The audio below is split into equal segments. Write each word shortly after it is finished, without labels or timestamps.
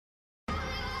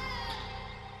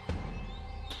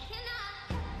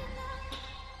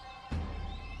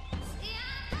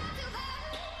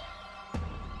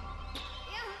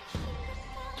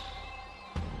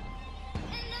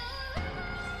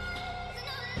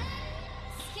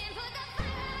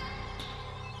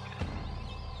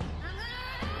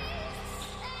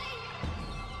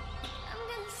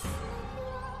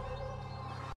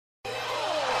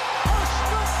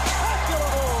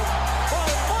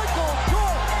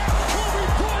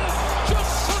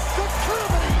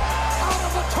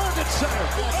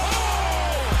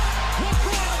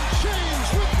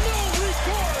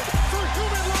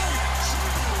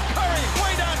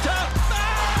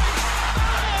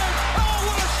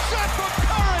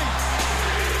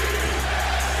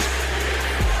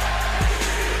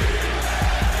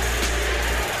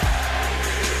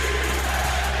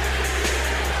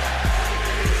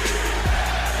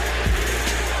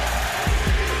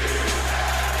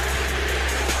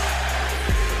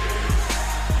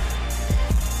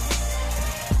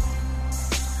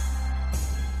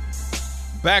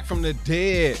Back from the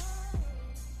dead.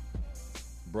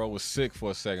 Bro was sick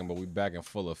for a second, but we back in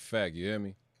full effect. You hear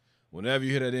me? Whenever you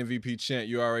hear that MVP chant,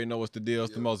 you already know what's the deal.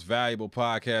 It's the most valuable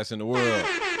podcast in the world.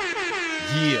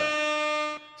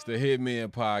 Yeah. It's the Hitmen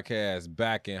Podcast,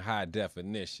 back in high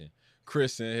definition.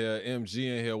 Chris in here, MG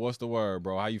in here. What's the word,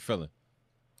 bro? How you feeling?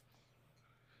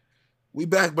 We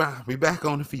back, bro. We back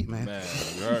on the feet, man. Man,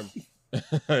 you heard me?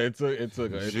 It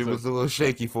was a little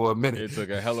shaky for a minute. It took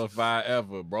a hell of a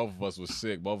effort. Both of us was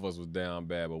sick. Both of us was down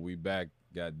bad, but we back.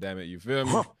 God damn it. You feel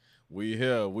me? We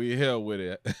here with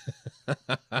it.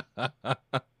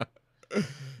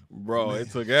 Bro, man.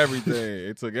 It took everything.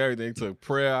 It took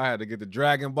prayer. I had to get the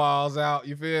Dragon Balls out.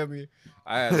 You feel me?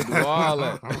 I had to do all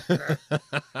that.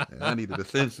 I needed a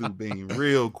sensu beam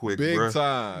real quick, big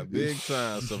bro. Big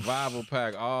time. Survival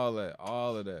pack, all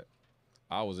of that.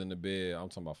 I was in the bed, I'm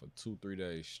talking about for 2-3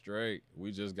 days straight.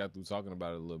 We just got through talking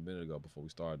about it a little minute ago before we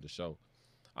started the show.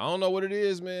 I don't know what it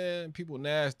is, man. People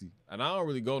nasty. And I don't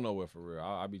really go nowhere for real.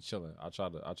 I be chilling. I try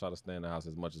to stay in the house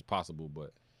as much as possible,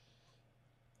 but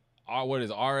what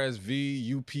is RSV,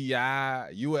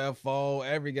 UPI, UFO,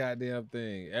 every goddamn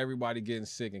thing. Everybody getting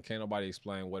sick and can't nobody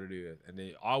explain what it is. And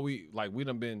then we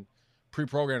done been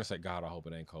pre-programmed to say, God, I hope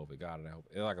it ain't COVID. God, I hope.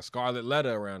 It's like a scarlet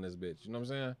letter around this bitch. You know what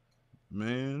I'm saying?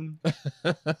 Man.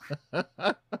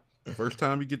 First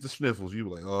time you get the sniffles, you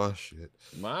like, oh shit.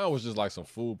 Mine was just like some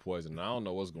food poisoning. I don't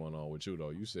know what's going on with you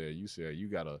though. You said you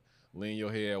gotta lean your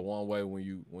head one way when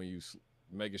you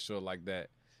making sure like that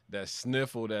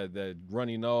sniffle, that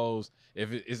runny nose.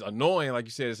 If it's annoying, like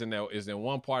you said, it's in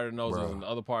one part of the nose, it's in the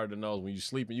other part of the nose. When you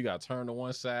sleeping, you gotta turn to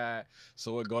one side,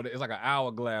 so it's like an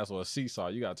hourglass or a seesaw.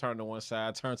 You gotta turn to one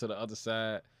side, turn to the other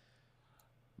side.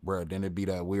 Bro, then it'd be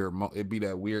that weird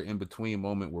in between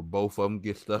moment where both of them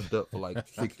get stuffed up for like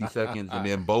 60 seconds, and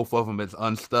then both of them is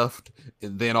unstuffed,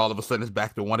 and then all of a sudden it's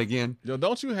back to one again. Yo,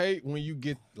 don't you hate when you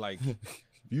get like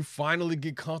you finally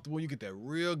get comfortable, you get that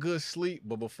real good sleep,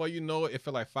 but before you know it, it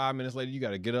feel like 5 minutes later you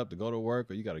got to get up to go to work,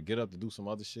 or you got to get up to do some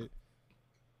other shit.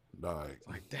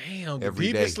 Like damn, the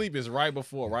deepest sleep is right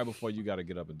before you got to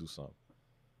get up and do something.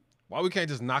 Why we can't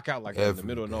just knock out like in the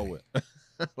middle of nowhere?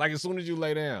 Like as soon as you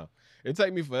lay down. It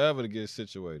take me forever to get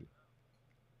situated.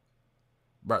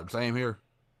 Right, same here.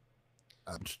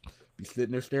 I just be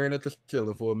sitting there staring at the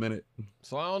ceiling for a minute.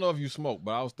 So I don't know if you smoke,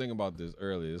 but I was thinking about this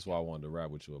earlier. This is what I wanted to rap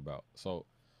with you about. So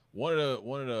one of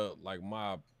the like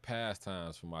my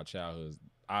pastimes from my childhood is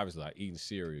obviously like eating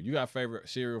cereal. You got favorite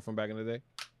cereal from back in the day?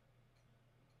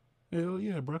 Hell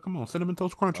yeah, bro. Come on, Cinnamon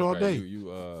Toast Crunch all day. You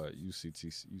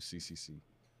CTC.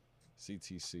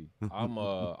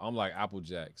 I'm like Apple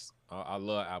Jacks. I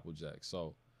love Apple Jacks.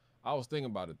 So I was thinking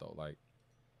about it though. Like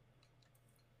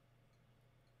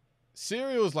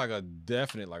cereal is like a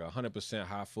definite, like 100%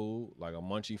 high food, like a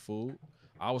munchy food.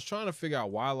 I was trying to figure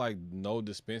out why like no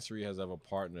dispensary has ever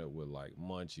partnered with like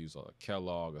Munchies or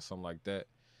Kellogg or something like that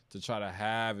to try to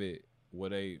have it where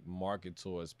they market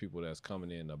towards people that's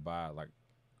coming in to buy like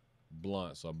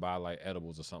blunts or buy like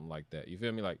edibles or something like that. You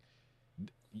feel me? Like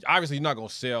obviously you're not gonna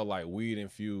sell like weed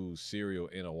infused cereal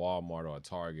in a Walmart or a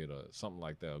Target or something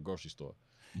like that, a grocery store.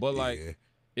 But like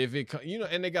if it,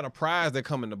 and they got a prize that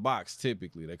come in the box.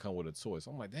 Typically they come with a toy.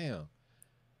 So I'm like, damn.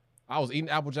 I was eating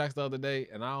Apple Jacks the other day,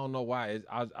 and I don't know why.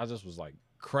 I just was like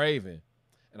craving,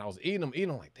 and I was eating them.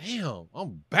 Like, damn,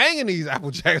 I'm banging these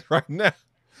Apple Jacks right now.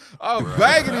 I'm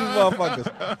banging these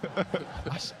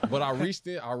motherfuckers. But I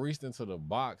reached into the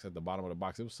box at the bottom of the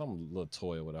box. It was some little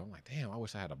toy or whatever. I'm like, damn, I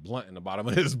wish I had a blunt in the bottom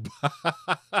of this box.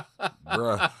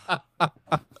 Bruh.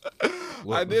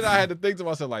 I had to think to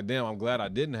myself, like, damn, I'm glad I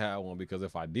didn't have one, because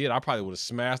if I did, I probably would have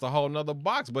smashed a whole nother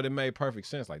box. But it made perfect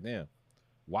sense. Like, damn,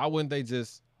 why wouldn't they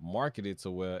just market it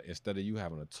to where instead of you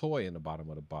having a toy in the bottom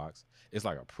of the box, it's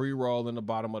like a pre-roll in the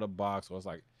bottom of the box, or it's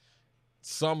like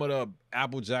some of the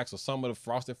Apple Jacks or some of the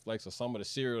Frosted Flakes or some of the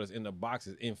cereal that's in the box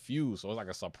is infused. So it's like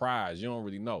a surprise. You don't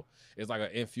really know. It's like an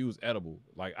infused edible.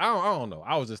 Like, I don't know.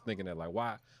 I was just thinking that, like,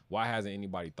 why hasn't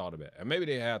anybody thought of that? And maybe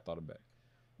they had thought of that.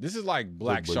 This is like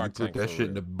Black Shark Tank. Put that shit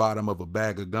in the bottom of a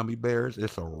bag of gummy bears,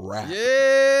 it's a wrap.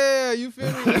 Yeah, you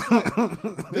feel me?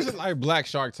 This is like Black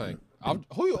Shark Tank.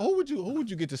 Who would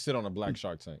you get to sit on a Black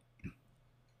Shark Tank?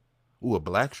 Ooh, a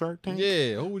Black Shark Tank?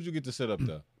 Yeah, who would you get to sit up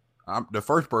there? The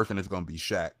first person is gonna be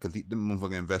Shaq, because the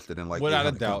motherfucker invested in like without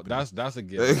a doubt. Companies. That's a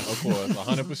given. Of course,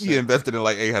 100%. He invested in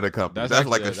like 800 companies. That's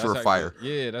like a surefire.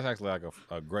 Yeah, that's actually like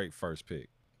a great first pick.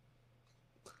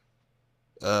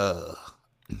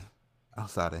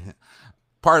 Outside of him,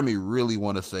 part of me really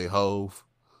want to say Hove.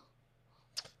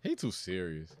 He too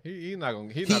serious. He's not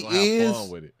gonna have fun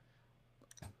with it.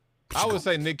 I would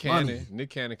say Nick Cannon. Money. Nick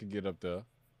Cannon could get up there.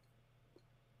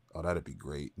 Oh, that'd be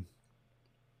great.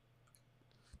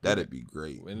 That'd be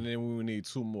great. And then we need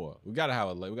 2 more. We gotta have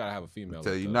a female. I'll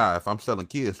tell you up now, if I'm selling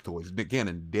kids toys, Nick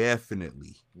Cannon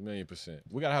definitely. 1,000,000%.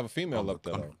 We gotta have a female up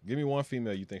there though. Give me one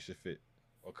female you think should fit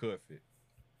or could fit.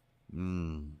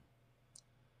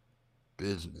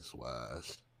 Business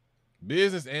wise.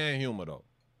 Business and humor though.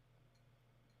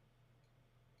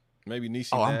 Maybe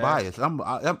Niecy Nash. I'm biased.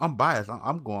 I'm biased.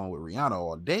 I'm going with Rihanna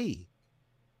all day.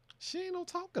 She ain't no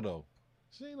talker though.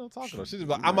 She's just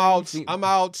like, I'm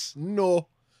out.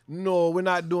 No, we're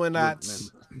not doing that.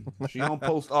 She don't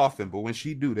post often, but when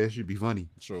she do, that should be funny.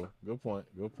 True. Good point.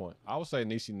 I would say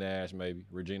Niecy Nash, maybe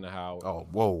Regina Howard. Oh,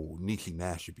 whoa, Niecy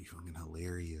Nash should be fucking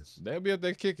hilarious. They'll be up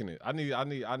there kicking it. I need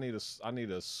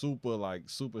a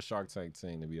super Shark Tank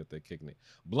team to be up there kicking it.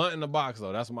 Blunt in the box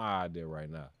though. That's my idea right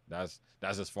now. That's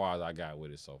as far as I got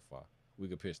with it so far. We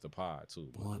could pitch the pod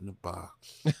too. Blunt in the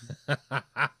box.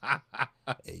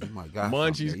 Hey, you might got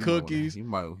Munchies, cookies. You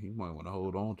might want to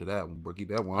hold on to that one, bro. Keep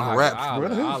that one I'll wraps,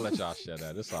 let y'all share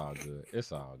that. It's all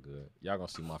good. Y'all gonna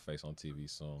see my face on TV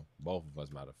soon. Both of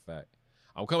us, matter of fact.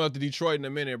 I'm coming up to Detroit in a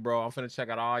minute, bro. I'm finna check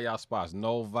out all y'all spots.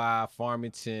 Novi,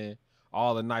 Farmington,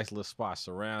 all the nice little spots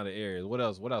surrounding areas. What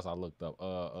else I looked up?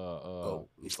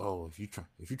 If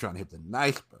you're trying to hit the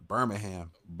nice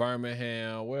Birmingham.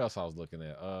 Where else I was looking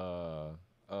at?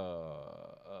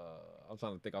 I'm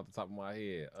trying to think off the top of my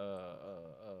head.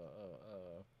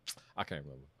 I can't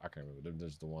remember. They're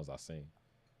just the ones I seen.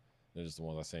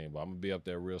 But I'm gonna be up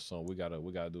there real soon. We gotta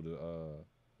do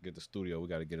get the studio. We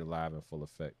gotta get it live in full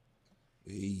effect.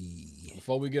 Hey.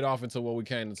 Before we get off into what we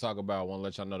came to talk about, I want to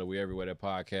let y'all know that we everywhere that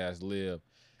podcasts live.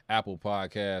 Apple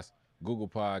Podcasts, Google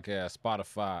Podcasts,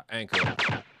 Spotify, Anchor.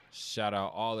 Shout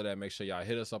out all of that. Make sure y'all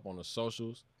hit us up on the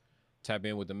socials. Tap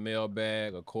in with the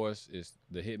mailbag. Of course, it's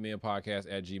the Hitmen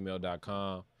Podcast at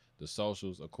gmail.com. The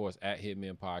socials, of course, at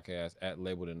Hitmen Podcast, at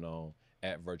Labeled and Known,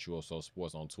 at Virtuoso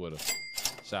Sports on Twitter.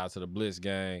 Shout out to the Blitz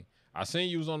Gang. I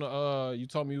seen you was on the you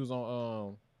told me you was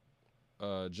on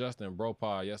Justin Bro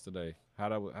Pod yesterday.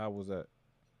 How was that?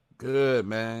 Good,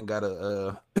 man.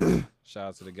 Gotta shout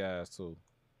out to the guys too.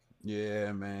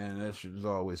 Yeah, man. That shit is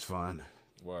always fun.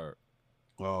 Word.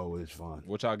 Always fun.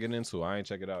 What y'all getting into? I ain't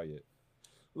check it out yet.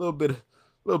 A little bit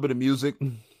of music.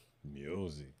 Yeah.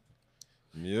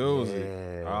 Oh,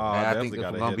 man, I think this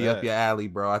one's gonna be up your alley,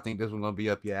 bro. I think this one's gonna be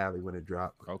up your alley when it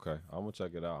drops. Okay, I'm gonna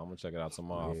check it out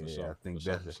tomorrow for sure. I think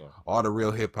for that's sure. All the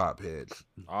real hip hop heads.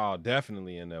 Oh,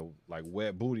 definitely in there, like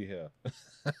wet booty hair.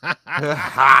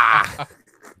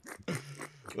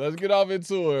 Let's get off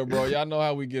into it, bro. Y'all know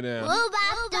how we get in.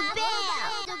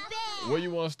 Where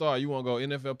you want to start? You want to go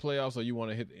NFL playoffs or you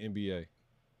want to hit the NBA?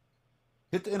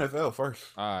 Hit the NFL first.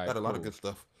 All right, got a lot of good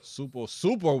stuff. Super,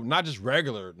 not just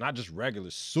regular,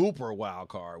 super wild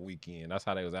card weekend. That's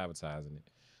how they was advertising it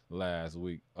last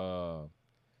week.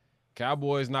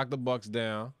 Cowboys knocked the Bucks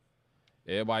down.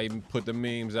 Everybody even put the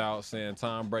memes out saying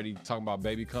Tom Brady talking about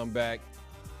baby come back.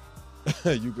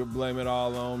 You could blame it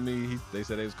all on me. They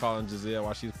said they was calling Giselle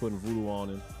while she was putting voodoo on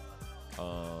him.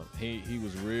 He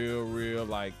was real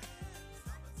like.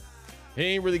 He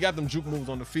ain't really got them juke moves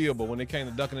on the field, but when it came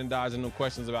to ducking and dodging them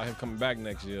questions about him coming back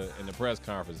next year in the press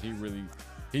conference,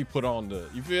 he put on the,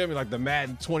 you feel me, like the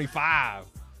Madden 25.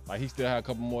 Like he still had a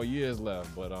couple more years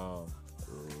left, but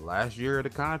last year of the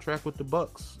contract with the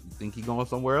Bucks. You think he going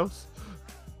somewhere else?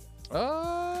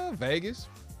 Vegas.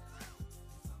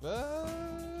 The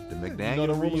McDaniel. You know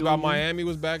the rumors about Miami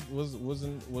was back was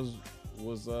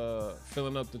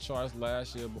filling up the charts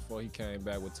last year before he came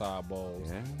back with Todd Bowles.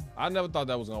 Yeah. I never thought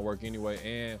that was gonna work anyway,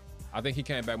 and I think he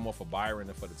came back more for Byron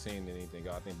than for the team than anything.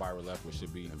 I think Byron Leftwich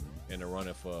should be in the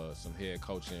running for some head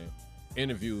coaching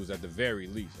interviews at the very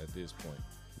least at this point.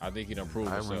 I think he done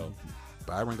proved himself.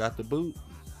 Byron got the boot.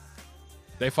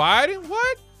 They fired him?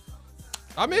 What?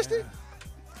 I missed it.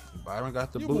 Byron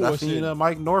got the boot. I seen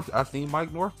Mike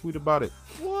North. Tweet about it.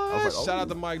 What? Like, Shout out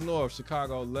to Mike North,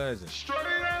 Chicago legend.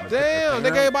 Damn,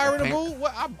 they gave Byron the boot.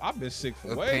 What? I've been sick for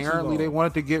way too long. Apparently, they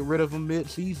wanted to get rid of him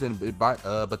mid-season,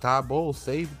 but Todd Bowles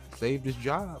saved his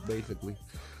job basically.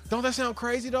 Don't that sound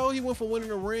crazy though? He went from winning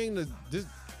the ring to this.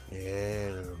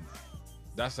 Yeah.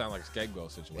 That sounds like a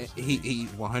scapegoat situation. He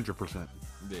 100%.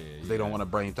 Yeah. They don't want to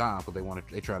bring time, but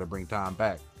they try to bring time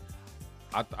back.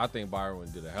 I think Byron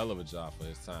did a hell of a job for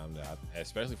his time there,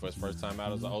 especially for his first time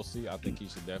out as an OC. I think he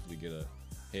should definitely get a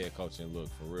head coaching look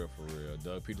for real.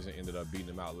 Doug Peterson ended up beating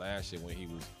him out last year when he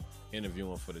was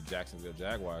interviewing for the Jacksonville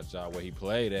Jaguars job where he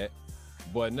played at.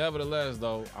 But nevertheless,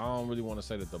 though, I don't really want to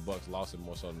say that the Bucks lost it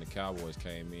more so than the Cowboys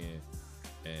came in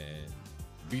and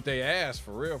beat their ass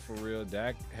for real, for real.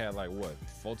 Dak had like what,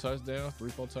 4 touchdowns,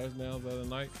 3-4 touchdowns the other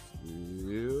night.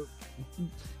 Yep.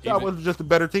 That was just a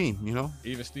better team, you know.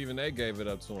 Even Stephen A gave it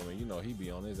up to him, and you know he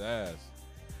be on his ass.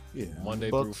 Yeah, Monday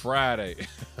through Friday.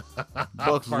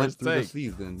 Bucks went through the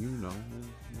season, you know.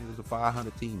 It was a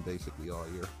 500 team basically all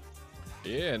year.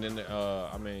 Yeah, and then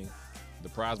I mean, the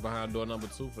prize behind door number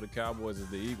 2 for the Cowboys is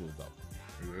the Eagles, though.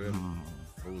 Yeah.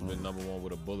 Who's been number 1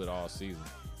 with a bullet all season.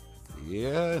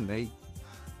 Yeah, and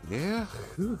yeah.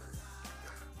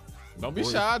 Don't be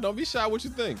shy. Don't be shy. What you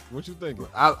think? What you thinking?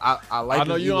 I like. I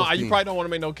know you don't. You probably don't want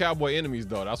to make no Cowboy enemies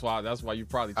though. That's why you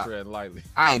probably tread lightly.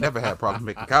 I ain't never had problems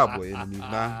making Cowboy enemies.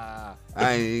 Nah,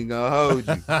 I ain't gonna hold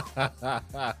you.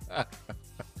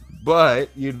 But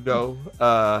you know,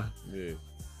 yeah.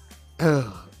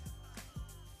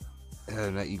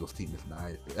 And that Eagles team is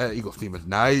nice. That Eagles team is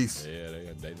nice. Yeah,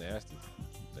 they nasty.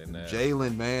 They nasty.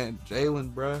 Jalen, man,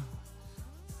 Bruh.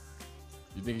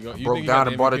 You think I broke down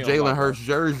and bought a Jalen Hurts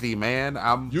jersey, man.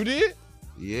 You did?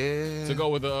 Yeah. To go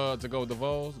with the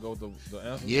Vols, go with the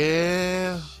anthem?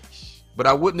 Yeah. But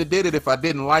I wouldn't have did it if I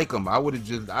didn't like them. I would have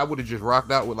just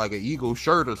rocked out with like an Eagle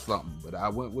shirt or something. But I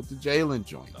went with the Jalen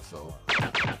joint. So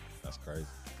that's crazy.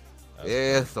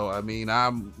 So I mean, I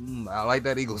like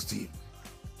that Eagles team.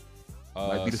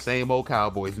 Might be the same old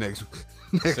Cowboys next week.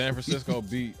 San Francisco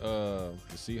beat the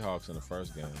Seahawks in the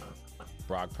first game.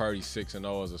 Brock Purdy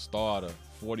 6-0 as a starter,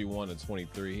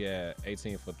 41-23. He had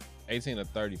 18 to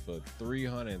 30 for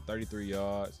 333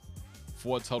 yards,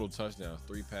 4 total touchdowns,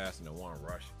 3 passing and 1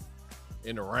 rushing.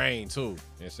 In the rain too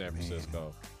in San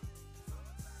Francisco.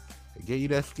 They gave you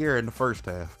that scare in the first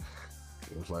half.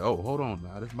 It was like, oh, hold on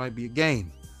now, this might be a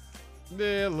game.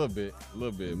 Yeah, a little bit.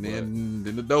 And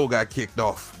then the door got kicked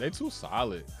off. They too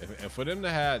solid, and for them to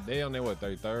have they on their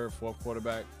 33rd, 4th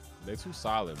quarterback, they too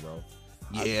solid, bro.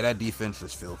 Yeah, that defense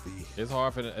is filthy. It's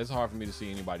hard for me to see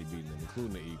anybody beating them,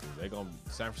 including the Eagles.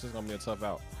 San Francisco gonna be a tough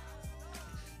out.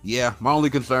 Yeah, my only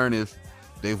concern is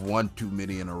they've won too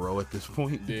many in a row at this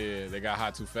point. Yeah, they got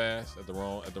hot too fast at the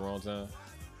wrong time.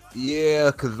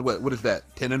 Yeah, because what is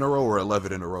that? 10 in a row or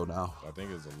 11 in a row now? I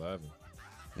think it's 11.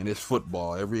 And it's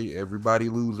football. Everybody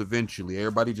lose eventually.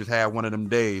 Everybody just had one of them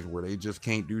days where they just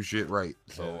can't do shit right.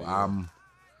 So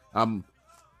yeah.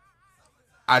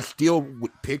 I still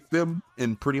would pick them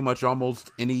in pretty much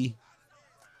almost any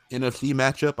NFC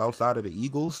matchup outside of the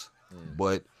Eagles.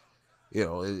 But, you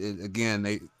know,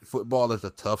 again, football is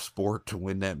a tough sport to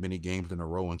win that many games in a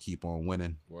row and keep on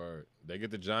winning. Word. They get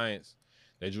the Giants.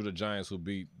 They drew the Giants who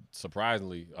beat,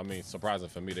 surprising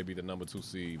for me, they beat the number 2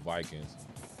 seed Vikings.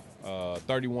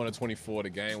 31-24. The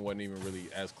game wasn't even really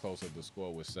as close as the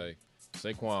score would say.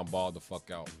 Saquon balled the fuck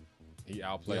out. He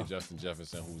outplayed Justin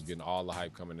Jefferson, who's getting all the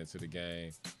hype coming into the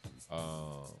game.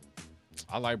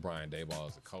 I like Brian Daboll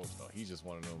as a coach, though. He's just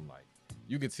one of them, like,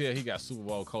 you can tell he got Super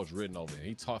Bowl coach written over him.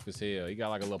 He tough as hell. He got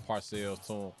like a little Parcells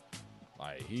to him.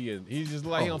 Like, he's just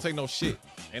like, he don't take no shit.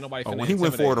 Ain't nobody finna when he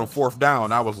went forward on 4th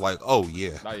down, I was like, oh,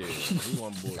 yeah. Nah, yeah. He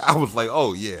wasn't bullshit. I was like,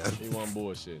 oh, yeah. He wasn't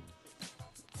bullshit.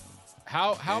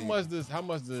 How much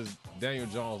does Daniel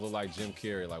Jones look like Jim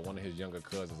Carrey, like one of his younger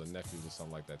cousins or nephews or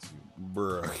something like that to you?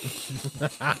 Bruh.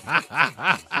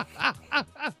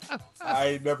 I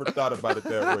ain't never thought about it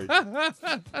that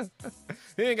way.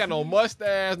 He ain't got no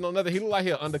mustache, no nothing. He look like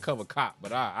he an undercover cop,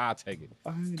 but I'll take it. I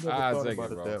ain't never thought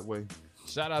about it that way.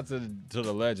 Shout out to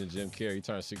the legend Jim Carrey. He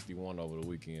turned 61 over the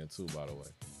weekend too, by the way.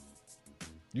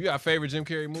 You got a favorite Jim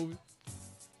Carrey movie?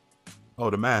 Oh,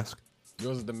 The Mask.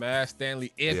 Yours is The Mask.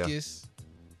 Stanley Ipkiss.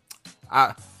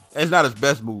 Yeah. It's not his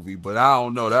best movie, but I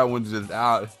don't know. That one's just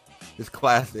out. It's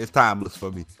classic. It's timeless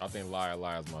for me. I think Liar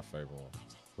Liar is my favorite one.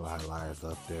 Liar's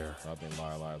up there. I think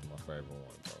Liar Liar is my favorite one,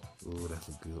 bro. Ooh, that's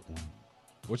a good one.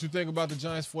 What you think about the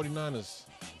Giants 49ers?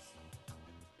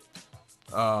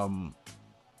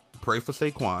 Pray for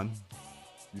Saquon.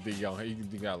 You think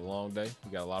you got a long day?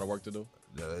 You got a lot of work to do?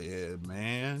 Yeah,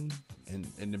 man.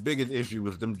 And the biggest issue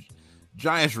was them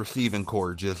Giants receiving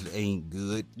core just ain't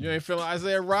good. You ain't feeling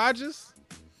Isaiah Rodgers?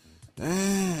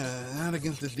 Not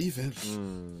against this defense.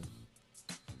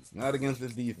 Not against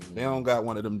this defense. They don't got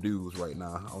one of them dudes right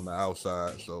now on the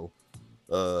outside. So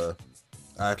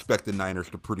I expect the Niners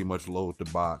to pretty much load the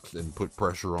box and put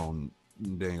pressure on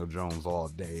Daniel Jones all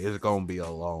day. It's going to be a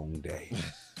long day.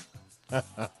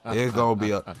 It's going to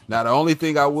be Now, the only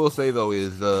thing I will say, though,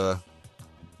 is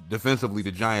defensively,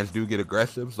 the Giants do get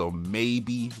aggressive, so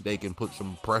maybe they can put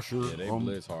some pressure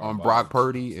on Brock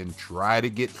Purdy and try to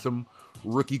get some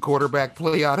rookie quarterback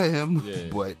play out of him. Yeah.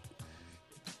 But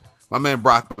my man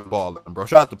Brock balling, bro.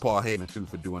 Shout out to Paul Heyman too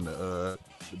for doing the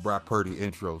Brock Purdy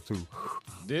intro too.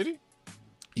 Did he?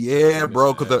 Yeah,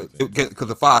 bro, because Everything.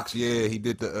 the Fox, yeah, he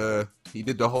did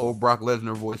the whole Brock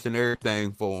Lesnar voice and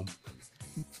everything for him.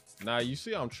 Now you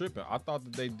see I'm tripping. I thought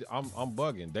that I'm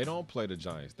bugging. They don't play the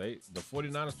Giants. The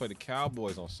 49ers play the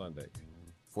Cowboys on Sunday.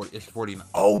 It's 49.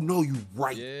 Oh no, you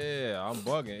right. Yeah, I'm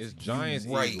bugging. It's Giants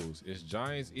right. Eagles. It's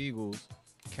Giants Eagles,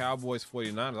 Cowboys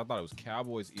 49ers. I thought it was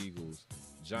Cowboys Eagles,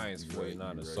 Giants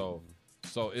 49ers. Right.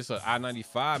 So it's an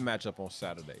I-95 matchup on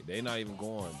Saturday. They're not even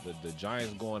going. The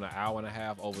Giants going an hour and a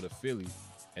half over to Philly,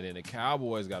 and then the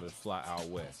Cowboys got to fly out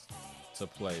west to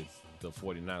play the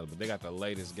 49ers. But they got the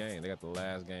latest game. They got the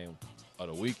last game of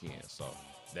the weekend. So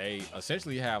they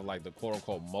essentially have like the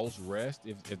quote-unquote most rest,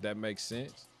 if that makes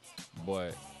sense.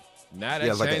 But now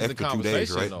that changed the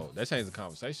conversation, right? though. That changed the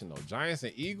conversation, though. Giants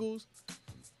and Eagles,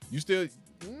 you still...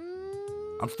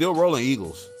 I'm still rolling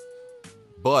Eagles,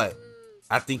 but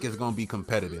I think it's going to be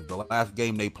competitive. The last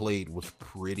game they played was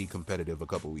pretty competitive a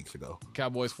couple weeks ago.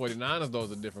 Cowboys 49ers, though,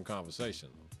 is a different conversation.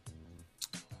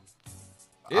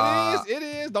 It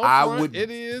is. Don't front. It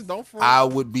is. Don't front. I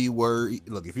would be worried.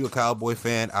 Look, if you're a Cowboy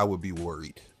fan, I would be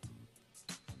worried.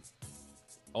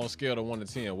 On a scale of 1 to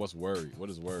 10, what's worried? What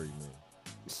does worried mean?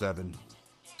 7.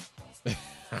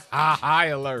 High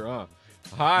alert, huh?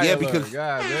 High alert. Because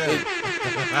God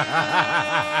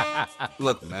damn.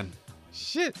 Look, man.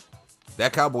 Shit.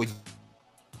 That Cowboys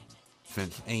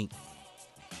defense ain't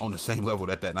on the same level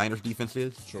that Niners defense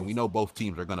is. True. And we know both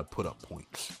teams are going to put up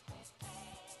points.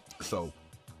 So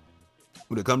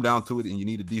when it come down to it and you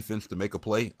need a defense to make a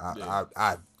play,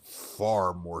 I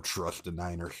far more trust the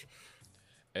Niners.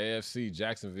 AFC,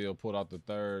 Jacksonville pulled out the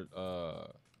third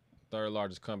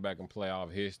largest comeback in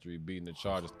playoff history, beating the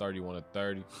Chargers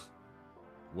 31-30.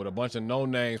 With a bunch of no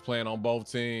names playing on both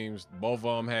teams. Both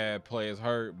of them had players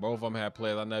hurt. Both of them had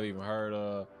players I never even heard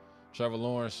of. Trevor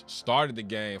Lawrence started the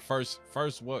game. First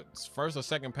or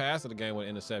second pass of the game with an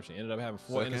interception. Ended up having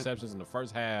 4 interceptions in the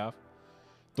first half.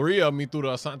 3 of them he threw to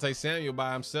Asante Samuel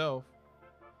by himself.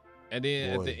 And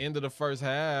then at the end of the first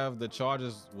half, the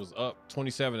Chargers was up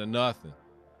 27-0.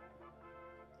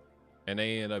 And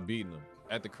they ended up beating them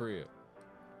at the crib.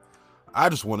 I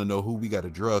just want to know who we got a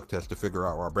drug test to figure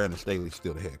out why Brandon Staley's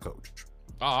still the head coach.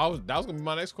 Oh, that was gonna be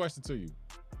my next question to you.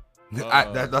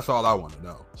 That's all I want to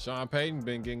know. Sean Payton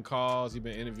been getting calls. He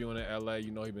been interviewing in LA.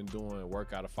 You know, he been doing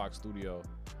work out of Fox Studio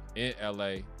in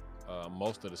LA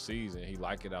most of the season. He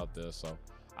like it out there. So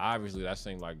obviously that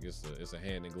seemed like it's a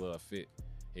hand in glove fit.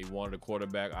 He wanted a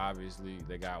quarterback. Obviously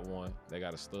they got one. They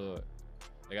got a stud.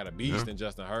 They got a beast in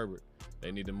Justin Herbert.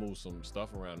 They need to move some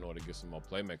stuff around in order to get some more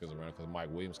playmakers around because Mike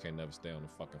Williams can't never stay on the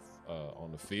fucking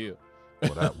on the field.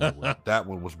 Well, that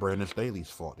one was Brandon Staley's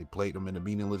fault. They played him in a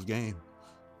meaningless game.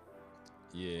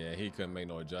 Yeah, he couldn't make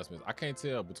no adjustments. I can't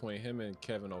tell between him and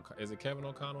Kevin O'Connell. Is it Kevin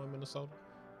O'Connell in Minnesota?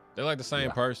 They're like the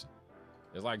same person.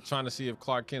 It's like trying to see if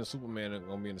Clark Kent and Superman are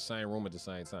going to be in the same room at the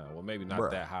same time. Well, maybe not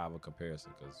that high of a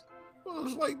comparison. Well,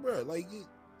 it's like, bro, like...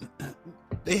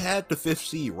 They had the 5th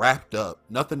seed wrapped up.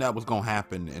 Nothing that was going to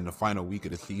happen in the final week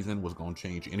of the season was going to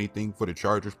change anything for the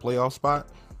Chargers playoff spot.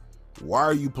 Why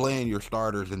are you playing your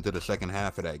starters into the second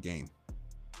half of that game?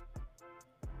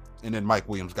 And then Mike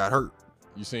Williams got hurt.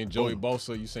 You seen Joey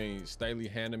Bosa. You seen Staley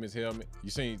hand him his helmet. You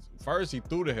seen first he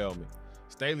threw the helmet.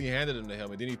 Staley handed him the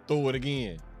helmet. Then he threw it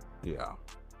again. Yeah.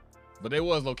 But they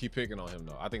was low-key picking on him,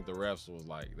 though. I think the refs was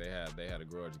like, they had a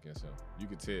grudge against him. You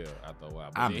could tell after a while.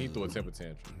 But then he threw a temper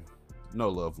tantrum. No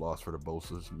love lost for the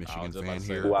Bosas, Michigan fan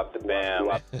here. Wop the bam.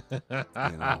 You know,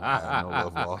 I have no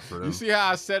love lost for them. You see how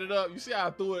I set it up? You see how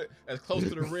I threw it as close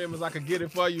to the rim as I could get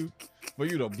it for you? For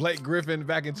you to Blake Griffin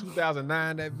back in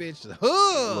 2009, that bitch.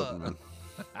 Look, man.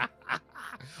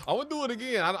 I'm gonna do it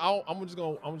again. I'm just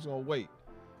gonna wait.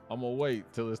 I'm gonna wait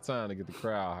till it's time to get the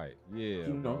crowd hype. Yeah,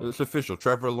 you know, it's official.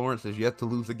 Trevor Lawrence is yet to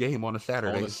lose a game on a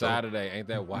Saturday. On a Saturday, ain't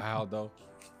that wild though?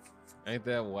 Ain't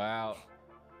that wild?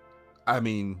 I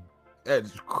mean,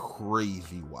 that's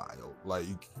crazy wild.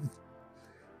 Like,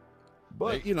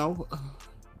 but you know,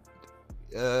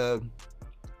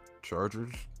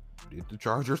 Chargers did the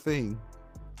Charger thing.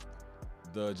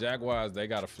 The Jaguars, they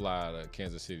got to fly to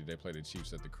Kansas City. They play the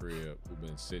Chiefs at the crib, who've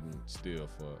been sitting still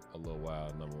for a little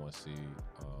while, #1 seed.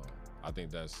 I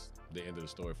think that's the end of the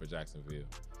story for Jacksonville.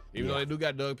 Even though they do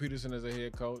got Doug Peterson as a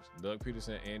head coach, Doug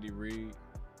Peterson, Andy Reid.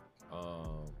 I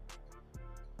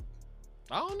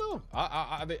don't know.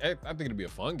 I think it'll be a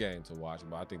fun game to watch,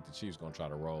 but I think the Chiefs gonna try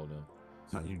to roll them.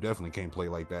 No, you definitely can't play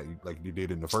like that, like you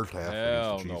did in the first half.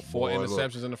 Hell no, 4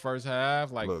 interceptions in the first half.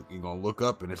 Like, look, you're gonna look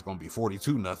up and it's gonna be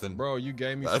 42-0. Bro, you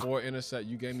gave me 4 interceptions.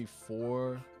 You gave me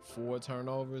four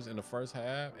turnovers in the first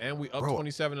half, and we up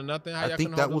 27-0. How y'all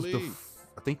couldn't hold the lead?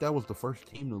 I think that was the first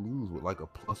team to lose with like a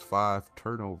 +5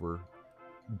 turnover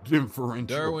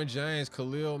differential. Derwin James,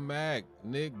 Khalil Mack,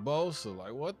 Nick Bosa.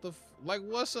 Like, what the?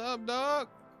 What's up, dog?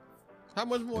 How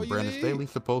much more And you Brandon need?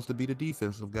 Staley's supposed to be the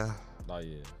defensive guy. Oh,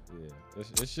 yeah.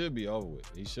 It should be over with.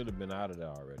 He should have been out of there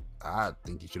already. I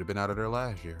think he should have been out of there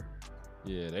last year.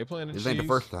 Yeah, they playing the This Chiefs. ain't the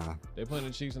first time. They playing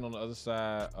the Chiefs, and on the other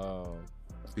side,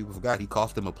 People forgot he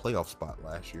cost them a playoff spot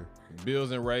last year.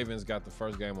 Bills and Ravens got the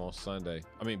first game on Sunday.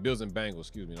 I mean, Bills and Bengals,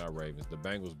 excuse me, not Ravens. The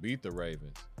Bengals beat the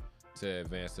Ravens to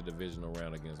advance to the divisional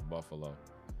round against Buffalo.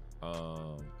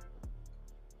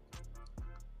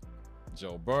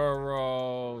 Joe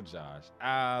Burrow, Josh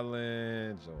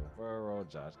Allen, Stephon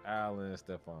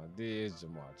Diggs,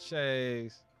 Jamar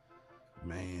Chase.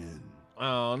 Man, I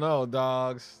don't know,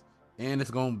 dogs. and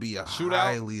it's gonna be a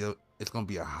highly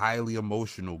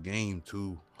emotional game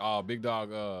too. Oh, big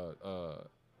dog,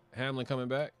 Hamlin coming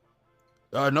back.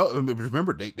 No,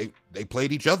 remember they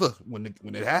played each other when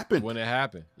it happened. When it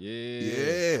happened,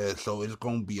 yeah. So it's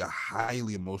gonna be a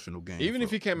highly emotional game. Even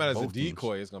if he came out as a both teams.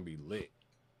 decoy, it's gonna be lit.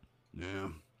 Yeah,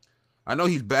 I know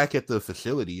he's back at the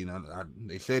facility, and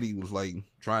they said he was like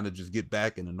trying to just get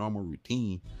back in a normal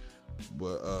routine.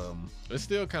 But it's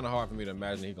still kind of hard for me to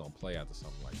imagine he's gonna play after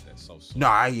something like that so soon.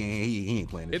 no, he ain't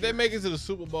playing. If they make it to the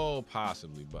Super Bowl,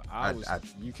 possibly, but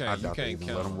you can't let count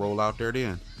him on roll out there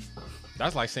then.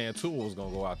 That's like saying Tua was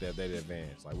gonna go out there if they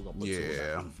advance. Like, we're gonna put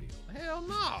Tua out on the field. Hell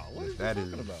no. What are you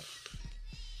talking about?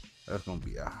 That's gonna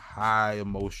be a high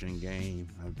emotion game.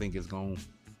 I think it's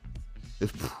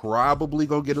probably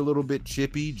gonna get a little bit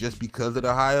chippy just because of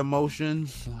the high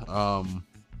emotions.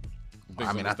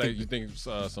 You think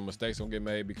some mistakes gonna get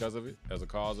made because of it, as a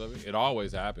cause of it? It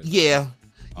always happens. Yeah,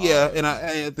 and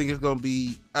I think it's gonna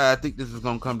be. I think this is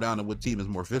gonna come down to what team is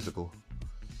more physical.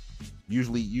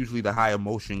 Usually the high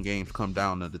emotion games come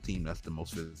down to the team that's the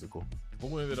most physical.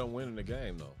 Who ended up winning the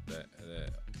game though? That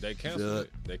they canceled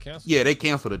it. They canceled. Yeah, they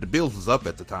canceled it. The Bills was up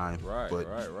at the time. Right.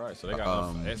 So they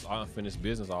got it's unfinished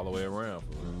business all the way around.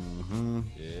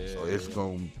 Yeah. So it's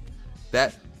going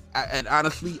and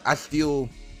honestly, I'm still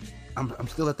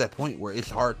at that point where it's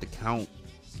hard to count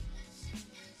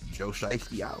Joe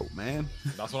Shiesty out, man.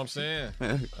 That's what I'm saying.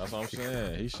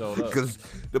 He showed up because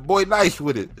the boy nice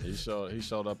with it. He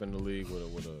showed up in the league with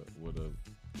a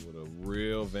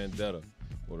real vendetta,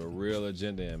 with a real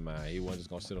agenda in mind. He wasn't just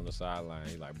gonna sit on the sideline.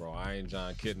 He like, bro, I ain't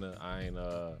John Kitna. I ain't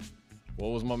what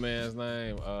was my man's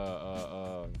name?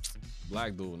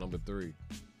 Black dude, number 3.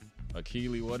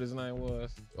 Akili, what his name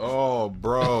was? Oh,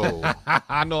 bro.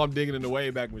 I know I'm digging in the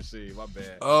Wayback Machine. My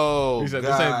bad. Oh, he said,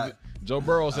 God. Joe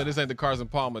Burrow said this ain't the Carson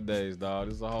Palmer days, dog.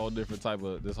 This is a whole different type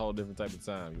of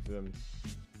time. You feel me?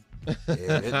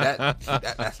 Yeah,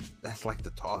 that's like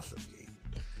the toss-up game.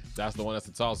 That's the one that's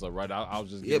the toss-up, right? I was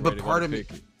just but part of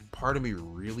me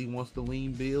really wants to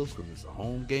lean Bills because it's a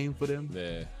home game for them.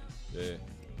 Yeah.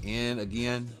 And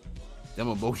again, them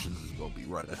emotions is gonna be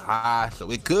running high, so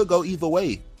it could go either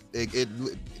way. It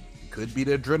could be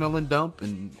the adrenaline dump,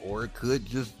 or they could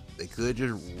just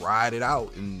ride it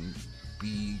out and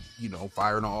be,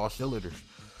 firing on all cylinders.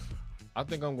 I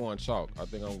think I'm going chalk. I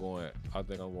think I'm going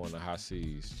to high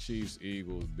seas. Chiefs,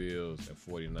 Eagles, Bills, and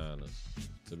 49ers,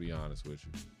 to be honest with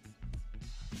you.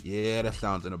 Yeah, that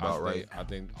sounds about right. I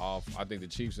think the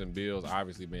Chiefs and Bills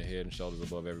obviously been head and shoulders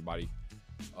above everybody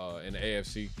in the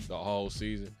AFC the whole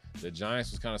season. The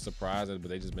Giants was kind of surprised, but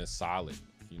they just been solid.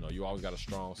 You always got a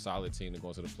strong, solid team to go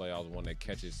into the playoffs, one that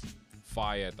catches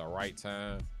fire at the right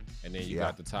time, and then you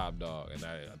got the top dog. And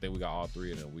I think we got all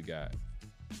three of them. We got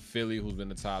Philly, who's been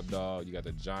the top dog. You got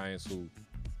the Giants, who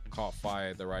caught fire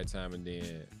at the right time, and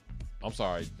then I'm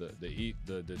sorry,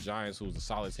 the Giants, who's the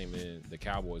solid team, and the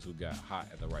Cowboys, who got hot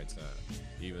at the right time.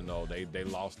 Even though they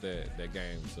lost that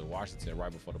game to Washington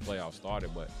right before the playoffs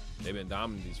started, but they've been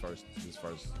dominant this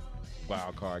first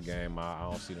wild card game. I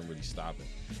don't see them really stopping,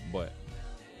 but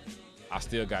I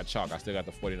still got chalk. I still got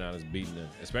the 49ers beating them,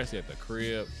 especially at the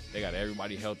crib. They got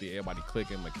everybody healthy, everybody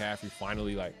clicking. McCaffrey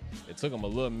finally, it took him a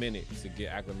little minute to get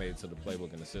acclimated to the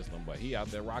playbook and the system, but he out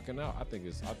there rocking out. I think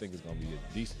it's gonna be a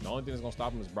decent. The only thing that's gonna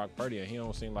stop him is Brock Purdy, and he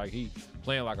don't seem like he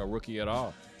playing like a rookie at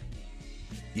all.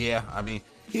 Yeah, I mean,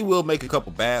 he will make a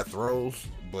couple bad throws,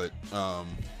 but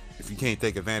if you can't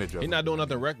take advantage of He's not doing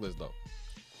nothing reckless though.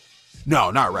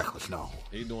 No, not reckless. No,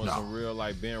 he's doing some real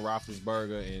Ben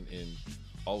Roethlisberger in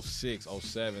 06,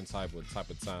 07 type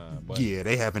of time. But yeah,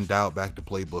 they haven't dialed back the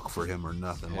playbook for him or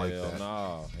nothing like that.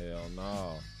 Hell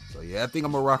no. So yeah, I think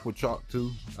I'm gonna rock with chalk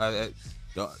too. The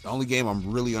only game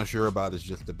I'm really unsure about is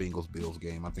just the Bengals-Bills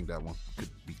game. I think that one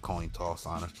could be coin toss,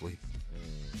 honestly.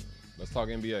 Let's talk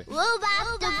NBA. The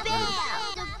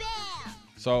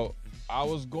So I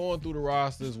was going through the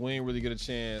rosters. We didn't really get a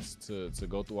chance to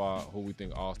go through who we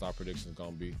think All-Star predictions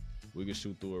gonna be. We can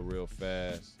shoot through it real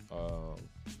fast.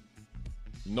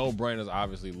 No brainers,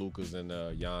 obviously. Luka's and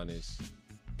Giannis.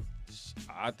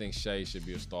 I think Shea should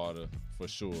be a starter for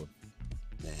sure.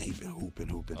 Man, he been hooping.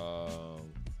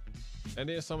 And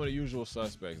then some of the usual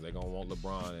suspects. They're gonna want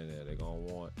LeBron in there. They're gonna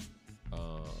want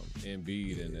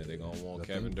Embiid in there. They're gonna want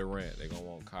Kevin Durant. They're gonna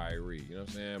want Kyrie. You know what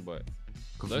I'm saying? But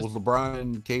because was LeBron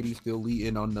and KD still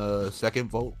leading on the second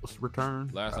votes return?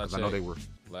 Last I checked. I know they were.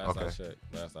 Last I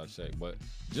checked. But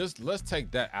just let's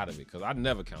take that out of it because I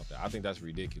never count that. I think that's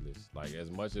ridiculous. Like as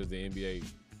much as the NBA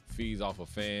feeds off of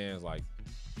fans, like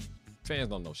fans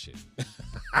don't know shit.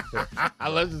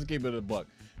 Let's just keep it a buck.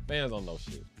 Fans don't know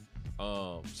shit.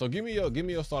 So give me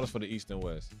your starters for the East and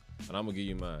West, and I'm gonna give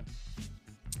you mine.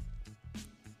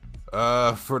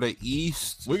 For the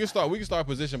East, we can start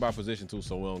position by position too,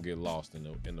 so we don't get lost in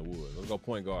the woods. Let's go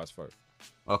point guards first.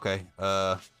 Okay.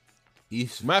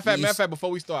 East. Matter of fact,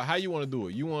 before we start, how you want to do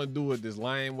it? You want to do it this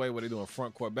lame way where they doing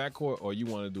front court, back court, or you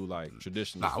want to do like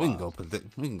traditional? Nah, we can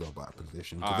go by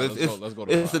position. All right, let's go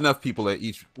to it's five. enough people at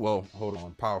each. Well, hold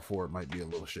on. Power forward might be a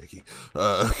little shaky.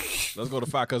 Let's go to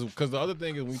 5 because the other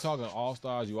thing is when we talking all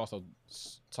stars, you also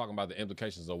talking about the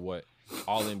implications of what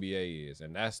all NBA is,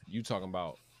 and that's you talking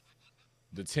about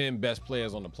the 10 best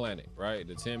players on the planet, right?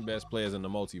 The 10 best players in the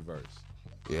multiverse.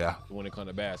 Yeah. When it comes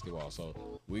to basketball, so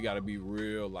we got to be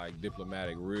real, like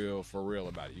diplomatic, real for real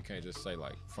about it. You can't just say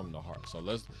like from the heart. So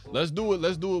let's do it.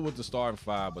 Let's do it with the starting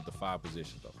 5, but the 5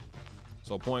 positions though.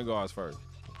 So point guards first.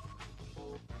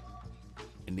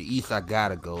 In the East, I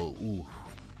gotta go. Ooh,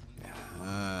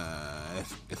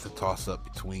 it's a toss up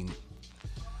between.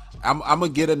 I'm gonna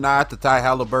get a nod to Ty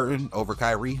Halliburton over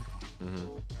Kyrie.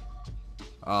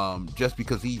 Just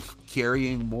because he's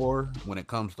carrying more when it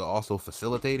comes to also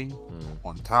facilitating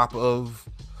on top of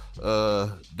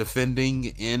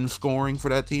defending and scoring for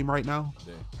that team right now.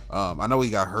 Yeah. I know he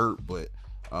got hurt, but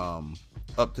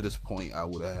up to this point, I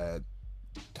would have had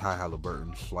Ty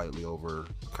Halliburton slightly over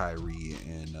Kyrie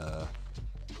and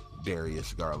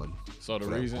Darius Garland. So the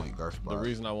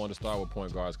reason I wanted to start with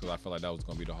point guards because I feel like that was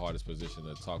going to be the hardest position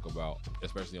to talk about,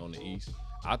 especially on the East.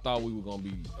 I thought we were going to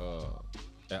be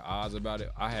at odds about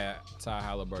it. I had Ty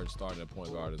Halliburton starting at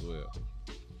point guard as well.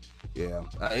 Yeah,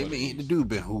 I mean the dude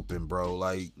been hooping, bro.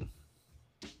 Like,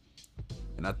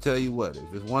 and I tell you what,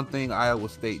 if there's one thing Iowa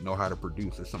State know how to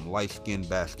produce, is some light-skinned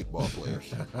basketball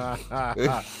players.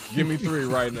 Give me 3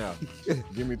 right now.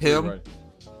 Give me 3 Him, right.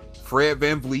 Fred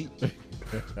VanVleet.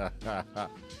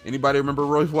 Anybody remember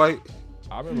Royce White?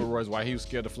 I remember Royce White. He was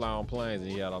scared to fly on planes,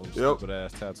 and he had all them stupid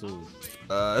ass tattoos.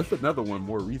 That's another one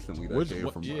more recently. He was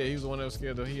the one that was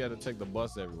scared that he had to take the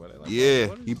bus everywhere. Like, he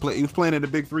was playing in the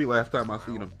Big 3 last time I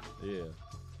seen him. Yeah.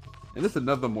 And this is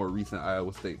another more recent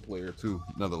Iowa State player too.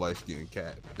 Another light-skinned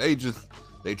cat.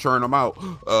 They churn them out.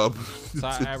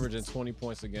 Ty averaging 20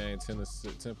 points a game,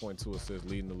 10.2 assists,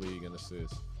 leading the league in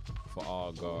assists for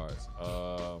all guards.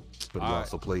 But he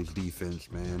also plays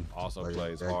defense, man. Also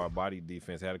plays hard body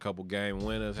defense. Had a couple game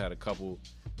winners. Had a couple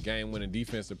game winning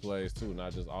defensive plays too,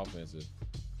 not just offensive.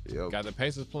 Yep. Got the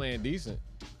Pacers playing decent.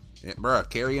 Yeah, bro,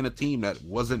 carrying a team that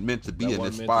wasn't meant to be in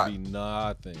this spot. To be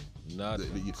nothing.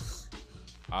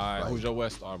 All right, who's your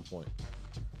West starting point?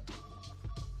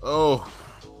 Oh.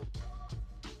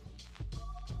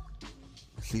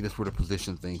 See, that's where the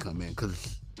position thing come in.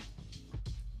 Because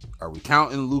are we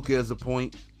counting Luka as a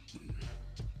point?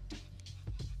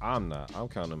 I'm not. I'm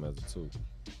counting him as a 2.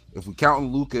 If we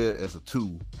counting Luka as a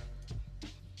 2,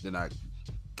 then I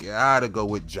gotta go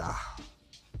with Ja.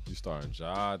 You starting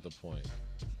Ja at the point.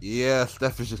 Yeah,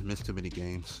 Steph has just missed too many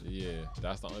games. Yeah,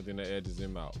 that's the only thing that edges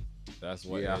him out. That's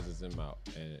what edges him out.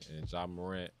 And Ja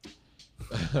Morant,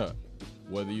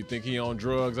 whether you think he on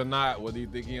drugs or not, whether you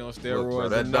think he on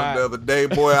steroids or not. The other day,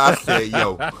 boy, I said,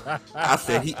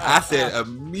 I said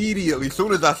immediately, as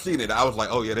soon as I seen it, I was like,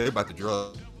 oh yeah, they about to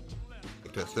drug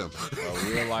test him. A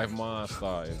real life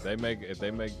monster. If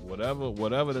they make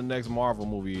whatever the next Marvel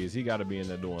movie is, he got to be in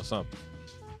there doing something.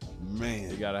 Man,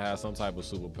 he got to have some type of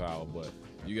superpower. But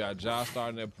you got Ja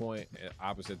starting at point,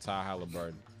 opposite Ty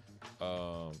Halliburton.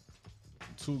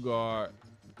 2 guard.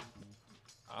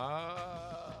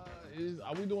 Are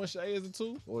we doing Shea as a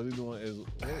 2, or is he doing as?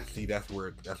 See, that's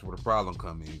where the problem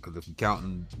come in. Because if we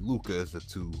counting Luka as a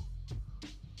 2,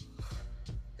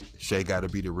 Shea got to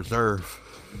be the reserve.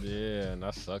 Yeah, and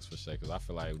that sucks for Shea because I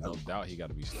feel like no doubt he got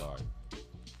to be starting.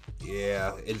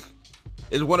 Yeah,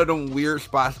 it's one of them weird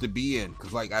spots to be in.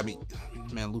 Because like I mean,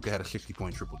 man, Luka had a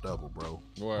 60-point triple-double, bro.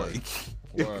 Word.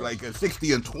 Like a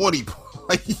 60 and 20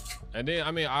 points. And then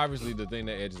I mean, obviously the thing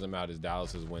that edges him out is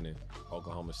Dallas is winning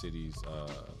Oklahoma City's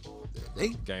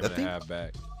game and a half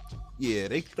back. Yeah,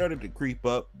 they started to creep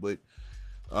up, but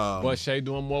But Shea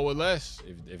doing more with less.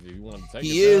 If you want to take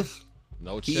he it, is.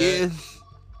 no check. He is.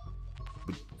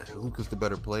 But Luka's the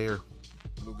better player.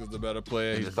 Luka's the better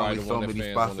player. And He's there's probably only the so one that many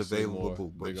fans spots want to see more.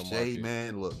 available. But Bigger Shea, market.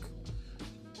 man, look.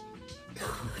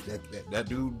 That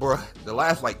dude, bro. The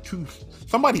last like two.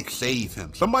 Somebody save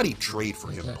him. Somebody trade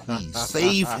for him, please.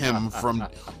 Save him from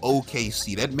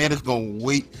OKC. That man is gonna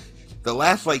wait. The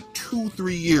last like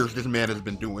 2-3 years, this man has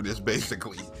been doing this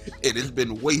basically. It has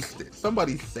been wasted.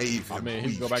 Somebody save him. I mean,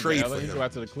 please. he go back Trade to LA. for He him. go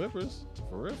back to the Clippers.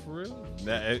 For real.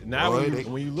 Now Boy,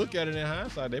 when you look at it in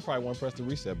hindsight, they probably won't press the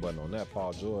reset button on that.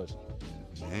 Paul George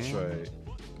Man, trade.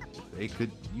 they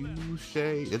could use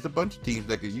Shea. There's a bunch of teams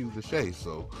that could use the Shea.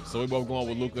 So So we both going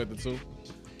with Luka at the 2,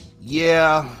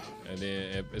 yeah, and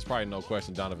then it's probably no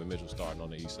question Donovan Mitchell starting on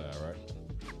the east side, right?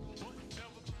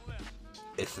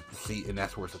 and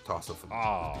that's where it's a toss up for me.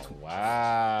 Oh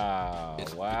wow!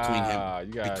 It's Wow! between him,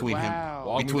 You got Wow.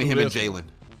 walk me between through him and this one. Jalen.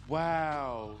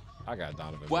 Wow. I got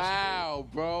Donovan. Wow,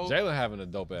 bro. Mitchell. Jalen having a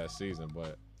dope ass season,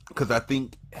 but Because I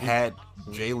think had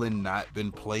Jalen not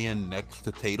been playing next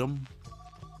to Tatum,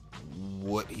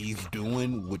 what he's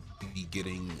doing would be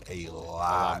getting a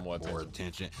lot more more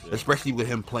attention. attention, Yeah. especially with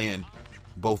him playing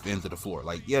both ends of the floor.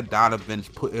 Like, yeah, Donovan's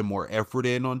putting more effort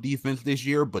in on defense this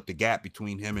year, but the gap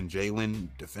between him and Jalen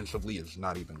defensively is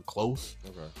not even close.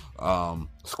 okay.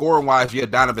 Scoring wise, yeah,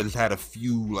 Donovan's had a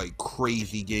few like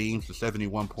crazy games, the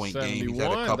 71-point game. He's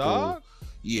had a 71, couple. dog.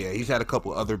 Yeah, he's had a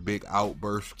couple other big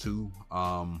outbursts too.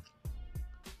 But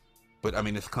I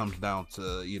mean, this comes down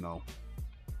to, you know,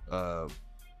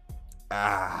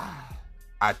 I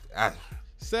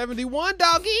 71,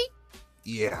 doggy.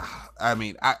 yeah, I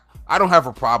mean, I don't have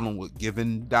a problem with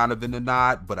giving Donovan a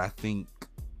nod, but I think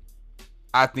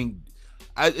I'm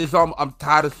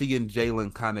tired of seeing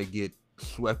Jalen kind of get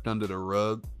swept under the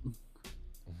rug.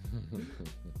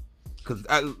 Because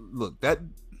look.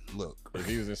 If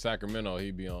he was in Sacramento,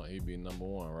 he'd be number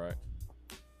 1, right?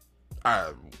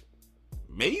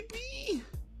 Maybe.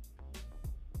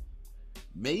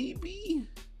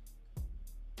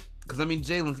 Because I mean,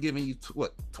 Jalen's giving you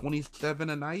 27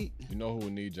 a night. You know who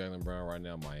would need Jalen Brown right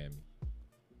now? Miami.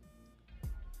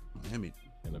 Miami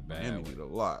In a bad Miami way. need a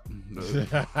lot.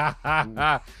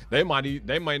 They might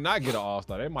not get an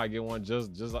All-Star. They might get one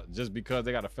just because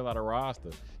they got to fill out a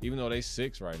roster, even though they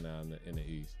 6 right now in the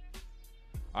East.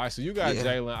 All right, so you got Yeah.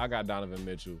 Jalen. I got Donovan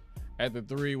Mitchell. At the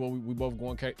 3, well, we both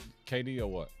going KD or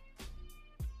what?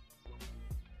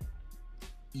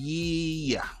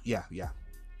 Yeah.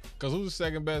 Because who's the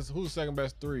second best? Who's the second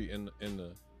best 3 in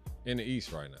the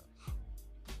East right now?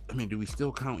 I mean, do we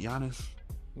still count Giannis?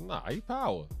 Nah, he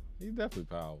power. He definitely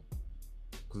power.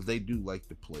 Because they do like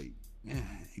to play. Yeah,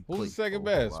 he Who's the plays second a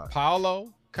best? lot.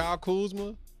 Paolo, Kyle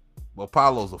Kuzma, Well,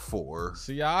 Paolo's a 4.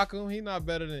 Siakam. He's not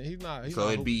better than So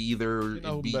it'd be either you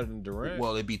know who's better than Durant.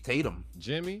 well, it'd be Tatum.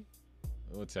 Jimmy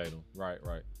or Tatum. Right.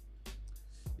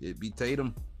 It'd be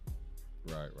Tatum.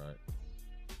 Right.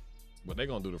 But they're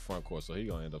gonna do the front court, so he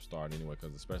gonna end up starting anyway,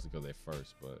 especially because they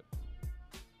first. But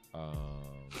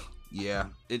Yeah,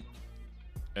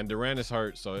 and Durant is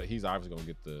hurt, so he's obviously gonna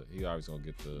get the.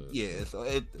 yeah. So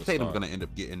the Tatum's start. gonna end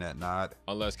up getting that nod.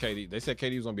 Unless KD, they said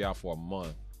KD was gonna be out for a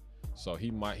month, so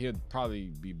he'll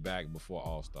probably be back before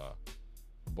All-Star.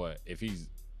 But if he's,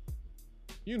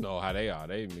 you know how they are,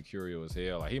 they mercurial as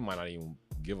hell. Like he might not even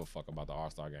give a fuck about the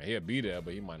All-Star game. He'll be there,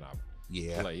 but he might not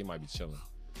Yeah. play. He might be chilling.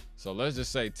 So let's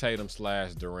just say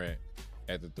Tatum/Durant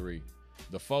at the 3.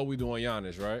 The 4 we doing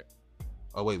Giannis, right?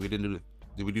 Oh wait, did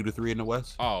we do the 3 in the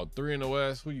West? Oh, 3 in the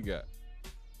West. Who you got?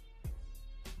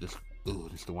 This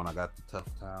is the one I got the tough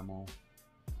time on.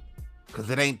 Cause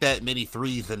it ain't that many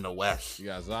 3s in the West. You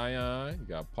got Zion. You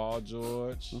got Paul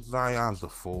George. Zion's a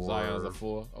 4. Zion's a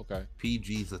 4. Okay.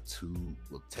 PG's a 2.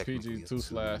 Well, technically PG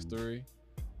 2/3.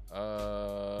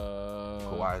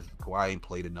 Kawhi ain't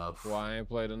played enough. Kawhi ain't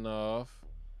played enough.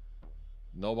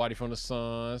 Nobody from the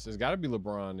Suns. It's got to be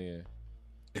LeBron then.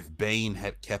 If Bane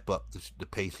had kept up the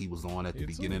pace he was on at the He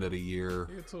beginning too. of the year,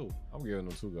 Here too. I'm giving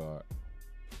them 2 guard.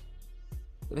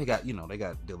 they got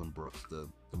Dylan Brooks, the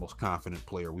most confident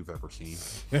player we've ever seen.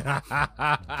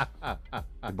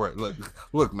 Bro,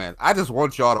 look, man. I just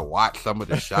want y'all to watch some of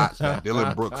the shots that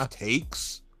Dylan Brooks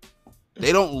takes.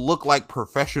 They don't look like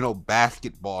professional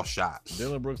basketball shots.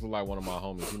 Dylan Brooks look like one of my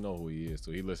homies. You know who he is,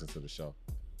 so he listens to the show.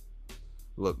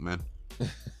 Look, man.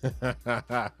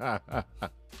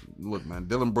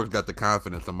 Dylan Brooks got the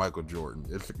confidence of Michael Jordan.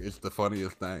 It's the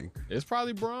funniest thing. It's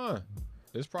probably Bron.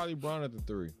 It's probably Bron at the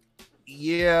 3.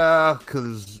 Yeah,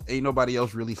 because ain't nobody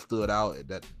else really stood out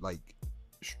that like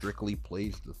strictly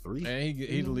plays the 3. And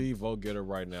he the lead vote getter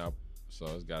right now, so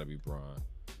it's got to be Bron.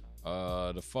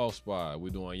 The 4th spot.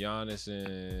 We doing Giannis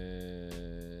and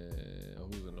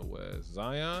who's in the West?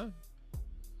 Zion.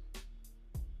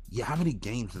 Yeah, how many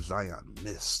games has Zion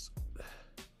missed?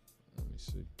 Let me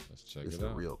see. Let's check It's it a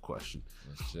out. real question.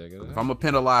 Let's check it If out. I'm gonna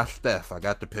penalize Steph, I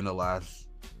got to penalize.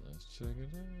 Let's check it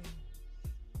out.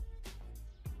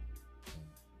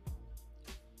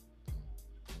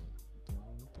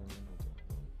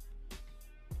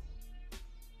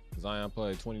 Zion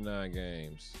played 29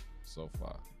 games so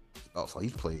far. Oh, so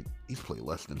he's played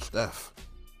less than Steph.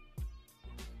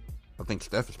 I think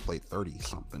Steph has played 30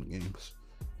 something games.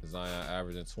 Zion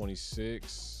averaging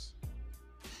 26,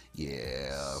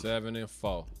 Yeah, 7 and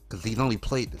 4. because he's only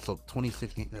played so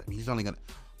 26 games. He's only gonna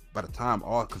by the time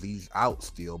all because he's out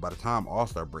still. By the time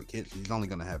All-Star break hits, he's only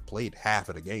gonna have played half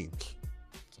of the games.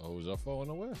 So who's your 4 in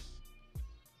the West?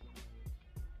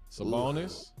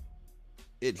 Sabonis,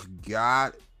 It's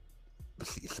got.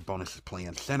 Let's see, Sabonis is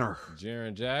playing center.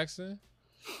 Jaren Jackson.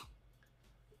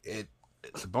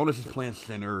 Sabonis is playing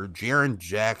center. Jaren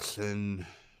Jackson.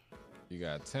 You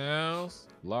got Towns.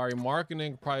 Larry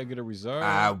Markkinen could probably get a reserve.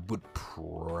 I would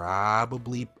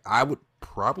probably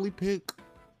pick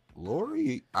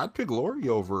Laurie. I'd pick Laurie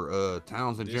over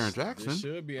Towns and Jaren Jackson. This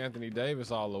should be Anthony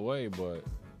Davis all the way, but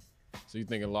so you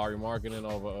thinking Larry Markkinen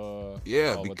over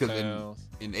Yeah, over because Towns?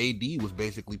 in AD was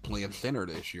basically playing center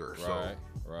this year. So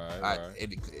Right.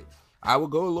 I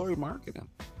would go with Laurie Markkinen.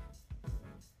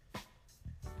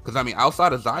 Because I mean,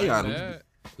 outside of Zion,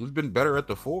 who's been better at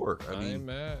the 4? I ain't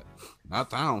mad. Not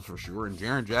Towns for sure, and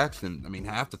Jaren Jackson. I mean,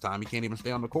 half the time he can't even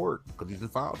stay on the court because he's in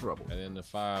foul trouble. And then the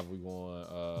 5, we going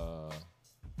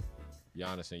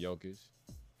Giannis and Jokic.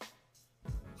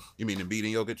 You mean Embiid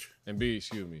and Jokic? Embiid,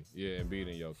 excuse me. Yeah,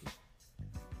 Embiid and Jokic.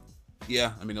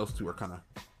 Yeah, I mean those two are kind of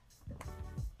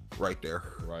right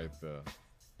there. Right there.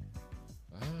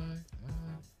 All right.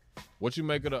 What you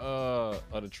make of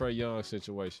the Trae Young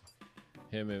situation?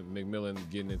 Him and McMillan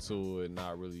getting into it,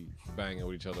 not really banging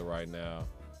with each other right now.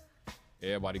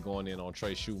 Everybody going in on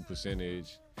Trae shooting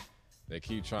percentage. They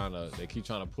keep trying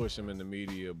to push him in the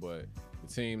media, but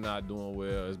the team not doing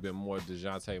well. It's been more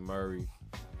DeJounte Murray,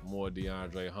 more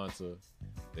DeAndre Hunter.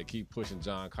 They keep pushing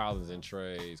John Collins in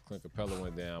trades. Clint Capella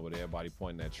went down, but everybody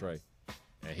pointing at Trae.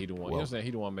 And he the one, you know what I'm saying?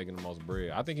 He the one making the most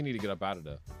bread. I think he need to get up out of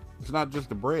there. It's not just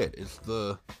the bread. It's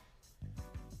the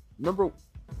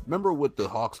remember what the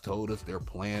Hawks told us their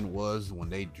plan was when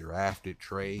they drafted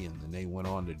Trae and then they went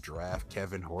on to draft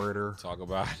Kevin Huerter. Talk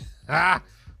about it.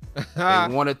 They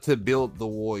wanted to build the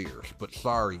Warriors, but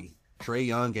sorry, Trae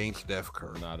Young ain't Steph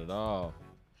Curry. Not at all.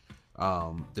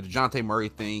 The DeJounte Murray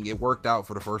thing, it worked out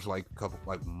for the first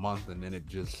month, and then it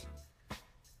just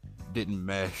didn't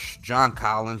mesh. John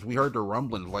Collins, we heard the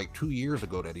rumblings like 2 years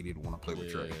ago that he didn't want to play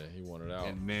with Trae. Yeah, he wanted out.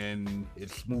 And then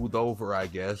it smoothed over, I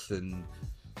guess, and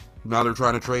now they're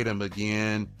trying to trade him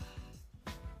again.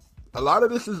 A lot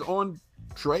of this is on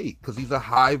Trae because he's a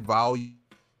high volume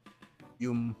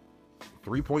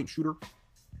 3-point shooter,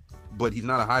 but he's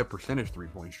not a high percentage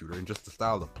 3-point shooter, and just the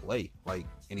style of play.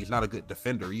 And he's not a good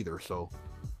defender either. So,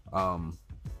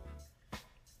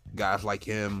 guys like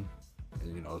him,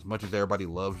 you know, as much as everybody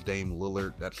loves Dame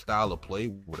Lillard, that style of play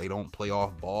where they don't play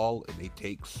off ball and they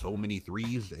take so many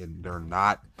threes and they're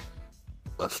not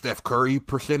a Steph Curry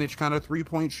percentage kind of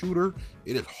 3-point shooter,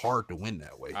 it is hard to win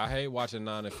that way. I hate watching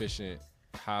non-efficient,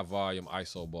 high-volume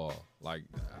ISO ball.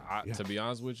 To be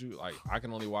honest with you, I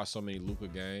can only watch so many Luka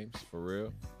games for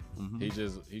real. Mm-hmm.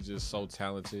 He's just so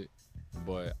talented,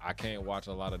 but I can't watch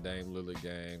a lot of Dame Lillard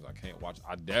games.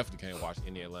 I definitely can't watch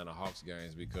any Atlanta Hawks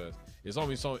games because it's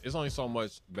only so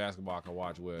much basketball I can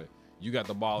watch where you got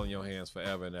the ball in your hands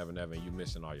forever and ever and ever, and you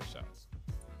missing all your shots.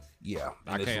 Yeah,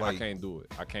 I can't do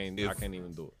it. I can't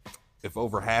even do it. If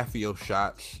over half of your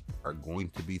shots are going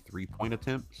to be 3-point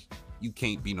attempts, you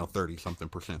can't be no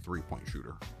 30-something% 3-point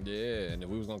shooter. Yeah, and if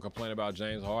we was gonna complain about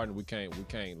James Harden, we can't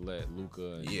let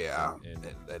Luka.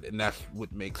 And that's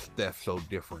what makes Steph so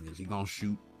different. Is he gonna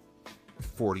shoot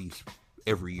 40s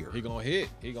every year? He gonna hit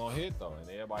though, and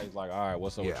everybody's like, all right,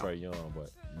 what's up with Trae Young?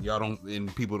 But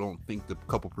people don't think the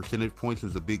couple percentage points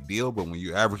is a big deal, but when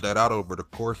you average that out over the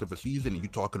course of a season, and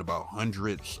you're talking about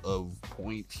hundreds of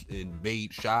points and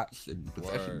made shots and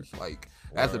possessions,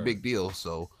 that's a big deal.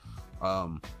 So,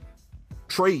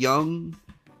 Trae Young,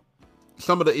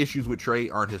 some of the issues with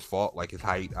Trae aren't his fault, like his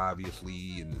height,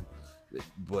 obviously,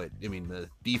 but I mean the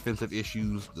defensive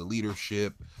issues, the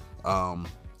leadership,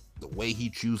 the way he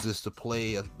chooses to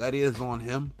play, that is on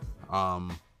him.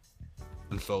 And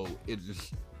so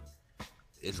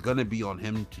it's gonna be on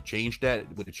him to change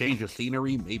that. With a change of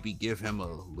scenery, maybe give him a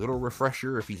little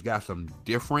refresher if he's got some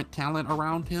different talent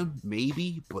around him,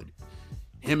 maybe. But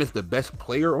him as the best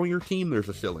player on your team, there's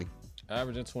a ceiling.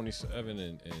 Averaging 27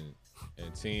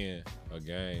 and 10 a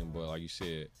game, but like you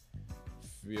said,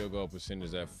 field goal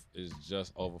percentage that is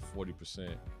just over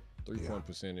 40%. 3-point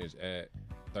percentage at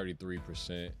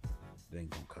 33%. They ain't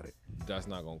gonna cut it. That's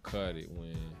not gonna cut it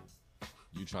when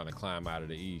you trying to climb out of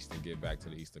the East and get back to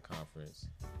the Eastern Conference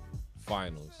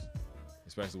Finals,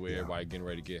 especially with everybody getting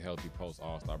ready to get healthy post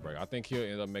All-Star break. I think he'll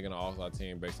end up making an All-Star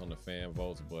team based on the fan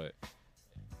votes, but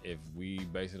if we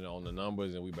basing it on the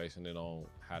numbers and we basing it on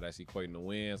how that's equating to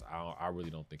wins, I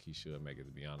really don't think he should make it,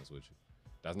 to be honest with you.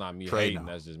 That's not me hating.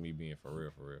 That's just me being for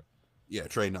real, for real. Yeah,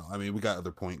 Trey, no. I mean, we got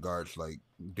other point guards like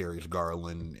Darius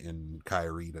Garland and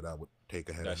Kyrie that I would take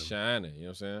ahead of him. That's shining, you know what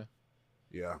I'm saying?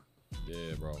 Yeah.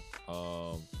 Yeah,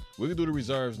 bro. We can do the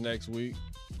reserves next week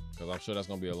because I'm sure that's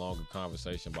going to be a longer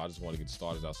conversation, but I just want to get the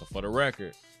starters out. So for the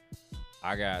record,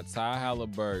 I got Ty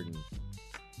Halliburton.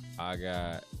 I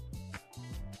got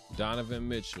Donovan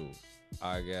Mitchell.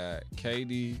 I got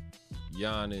KD,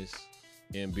 Giannis,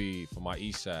 Embiid for my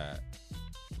east side.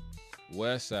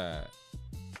 West side,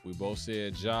 we both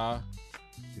said Ja.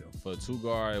 Yeah. For the 2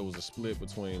 guard, it was a split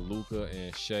between Luka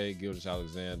and Shai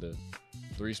Gilgeous-Alexander.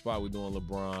 3 spot, we doing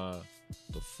LeBron.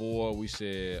 The 4, we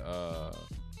said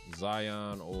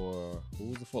Zion or who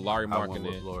was the 4? Larry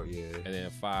Markkinen. Yeah. And then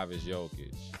 5 is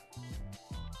Jokic.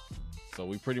 So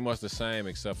we pretty much the same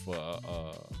except for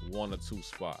 1 or 2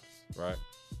 spots, right?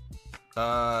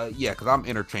 Yeah, because I'm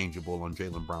interchangeable on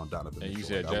Jaylen Brown, Donovan. And you Mitchell.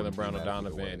 said Jaylen Brown or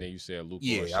Donovan, and then you said Luka.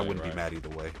 Yeah, I wouldn't right? be mad either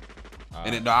way.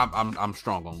 And then no, I'm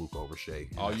strong on Luka over Shai.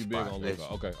 Oh, you big on Luka?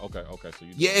 Okay. So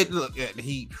you look,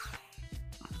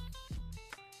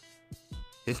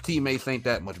 his teammates ain't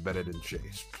that much better than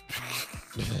Shai's.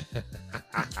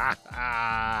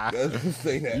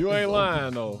 Say that. You ain't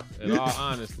lying though. In all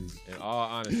honesty,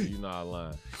 you're not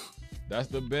lying. That's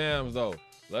the Bams though.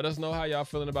 Let us know how y'all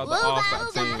feeling about the All-Star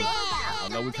team. I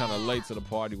know we kind of late to the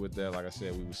party with that. Like I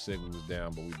said, we was sick, we was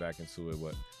down, but we back into it.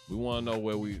 But we want to know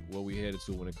where we headed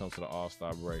to when it comes to the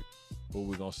All-Star break. Who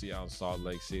we gonna see out in Salt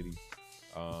Lake City?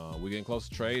 We getting close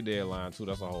to trade deadline too.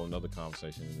 That's a whole another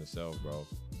conversation in itself, bro.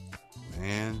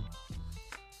 Man,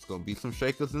 it's gonna be some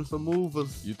shakers and some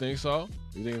movers. You think so?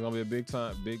 You think it's gonna be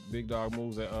a big dog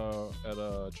moves at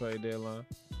trade deadline?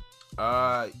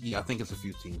 Yeah, I think it's a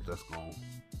few teams that's gonna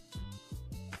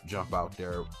jump out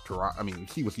there. Toronto. I mean, you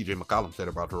see what CJ McCollum said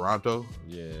about Toronto.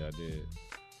 Yeah, I did.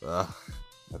 I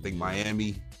think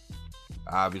Miami,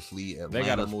 obviously Atlanta. They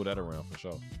gotta move that around for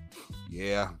sure.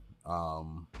 Yeah.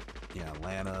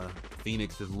 Atlanta.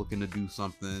 Phoenix is looking to do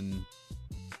something.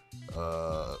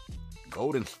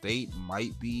 Golden State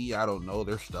might be. I don't know.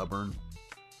 They're stubborn.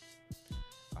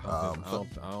 I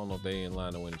don't know if they in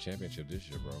line to win the championship this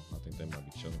year, bro. I think they might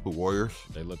be chilling. The Warriors.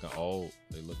 They looking old.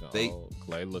 Old.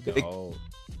 Clay looking old.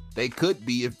 They could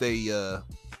be if they're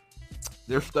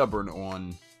stubborn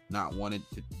on not wanting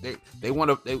to. They want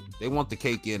the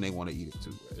cake in. They want to eat it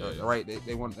too. Yeah. Right?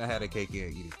 They want to have the cake in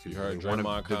and eat it too. You heard they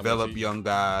want to develop young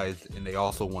guys, and they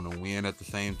also want to win at the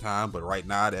same time. But right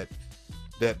now that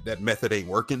method ain't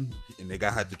working, and they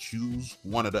got to choose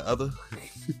one or the other.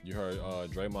 You heard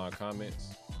Draymond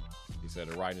comments. He said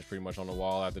the writing is pretty much on the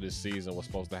wall after this season. What's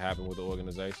supposed to happen with the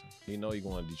organization? He know he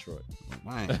going to Detroit.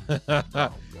 Man,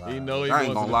 he know he going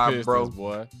to the Pistons, bro.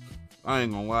 Boy. I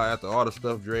ain't gonna lie. After all the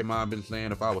stuff Draymond been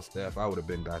saying, if I was Steph, I would have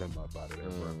been got him up out of there,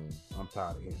 bro. I'm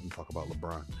tired of hearing him talk about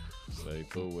LeBron. Stay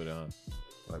cool with it, huh?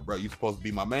 Like, bro, you supposed to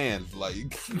be my man. Like,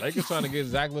 Lakers trying to get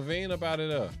Zach LaVine up out of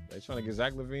there. They trying to get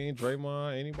Zach LaVine,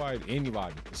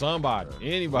 Draymond, somebody.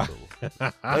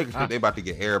 Lakers, they about to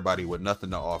get everybody with nothing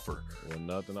to offer. With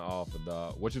nothing to offer,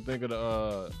 dog. What you think of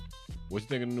the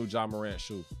new Ja Morant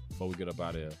shoe? Before we get up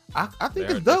out of here, I think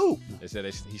it's dope. They said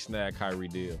he snagged Kyrie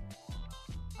deal.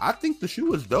 I think the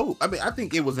shoe is dope. I mean, I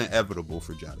think it was inevitable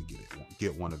for Ja to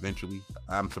get one eventually.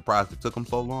 I'm surprised it took him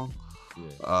so long.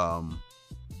 Yeah.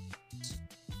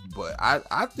 But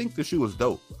I think the shoe was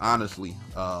dope, honestly.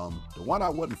 The one I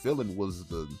wasn't feeling was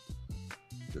the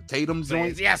Tatum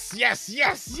joint. Yes.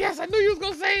 I knew you was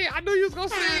gonna say it.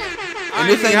 And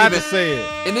this ain't even say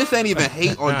it. And this ain't even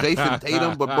hate on Jason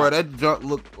Tatum, but bro, that junk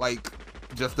looked like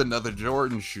just another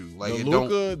Jordan shoe. Like the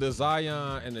Luka, the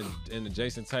Zion, and the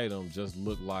Jason Tatum just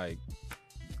look like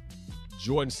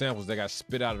Jordan samples that got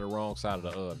spit out of the wrong side of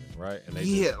the oven, right? And they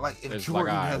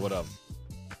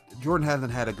Jordan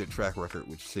hasn't had a good track record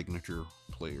with signature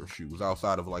player shoes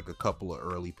outside of like a couple of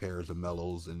early pairs of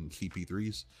Melos and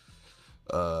CP3s.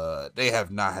 They have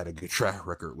not had a good track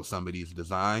record with some of these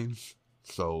designs.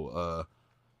 So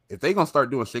if they gonna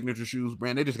start doing signature shoes,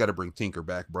 man, they just got to bring Tinker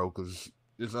back, bro, because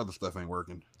this other stuff ain't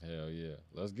working. Hell yeah.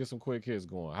 Let's get some quick hits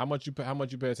going. How much you pay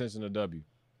attention to W?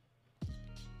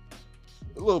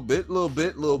 A little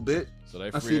bit. So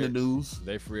they I seen the news.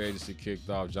 They free agency kicked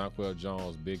off. Jonquel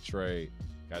Jones, big trade,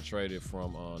 got traded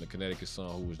from the Connecticut Sun,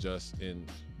 who was just in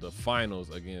the finals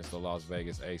against the Las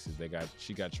Vegas Aces.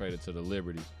 She got traded to the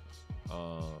Liberty.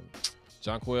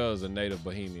 Jonquel is a native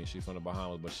Bohemian. She's from the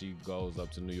Bahamas, but she goes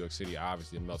up to New York City,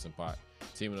 obviously a melting pot,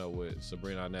 teaming up with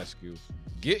Sabrina Ionescu.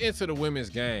 Get into the women's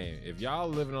game. If y'all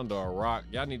living under a rock,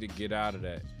 y'all need to get out of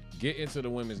that. Get into the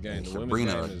women's game. The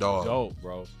Sabrina women's game is dog. dope,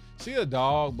 bro. She a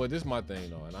dog, but this is my thing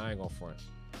though, and I ain't gonna front.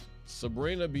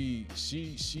 Sabrina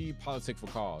she politic for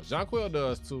cause. Jonquel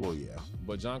does too. Oh yeah.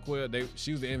 But Jonquel,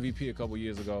 she was the MVP a couple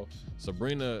years ago.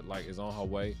 Sabrina is on her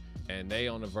way, and they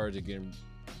on the verge of getting.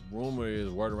 Rumor is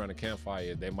word around the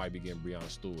campfire they might be getting Breanna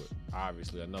Stewart.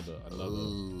 Obviously, another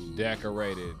Ooh.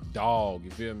 decorated dog.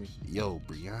 You feel me? Yo,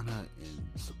 Breanna and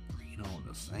Sabrina on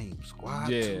the same squad.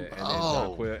 Yeah,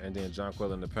 too? and then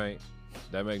Jonquel in the paint.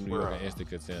 That make New York an instant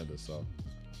contender. So,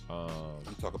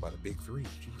 I'm talking about a big three.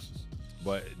 Jesus.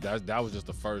 but that was just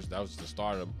the first. That was just the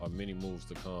start of many moves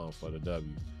to come for the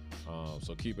W.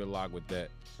 So keep it locked with that.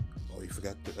 Oh, you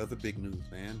forgot the other big news,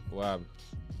 man. What happened?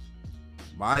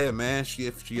 Maya, man, she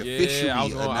officially I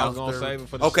was announced gonna her. save it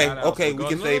for the Okay, shout-outs. okay, So we go-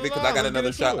 can no, save it no, because no, I got let's another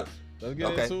get shot. into it. Let's get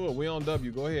Okay. into it. We on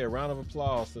W. Go ahead. Round of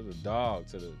applause to the dog,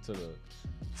 to the visionary,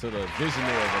 the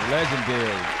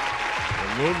legendary, the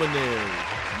luminary,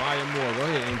 Maya Moore. Go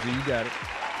ahead, MG. You got it.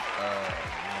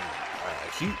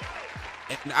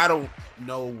 And I don't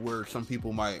know where some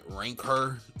people might rank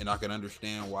her, and I can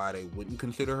understand why they wouldn't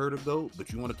consider her the GOAT.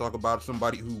 But you want to talk about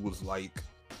somebody who was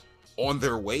on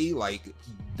their way,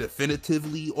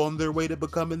 definitively on their way to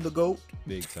becoming the GOAT.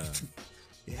 Big time.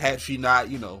 Had she not,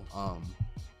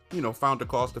 found a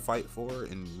cause to fight for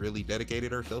and really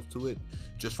dedicated herself to it,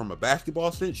 just from a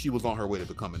basketball sense, she was on her way to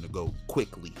becoming the GOAT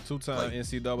quickly. Two-time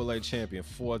NCAA champion,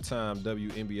 4-time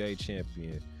WNBA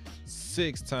champion,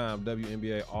 6-time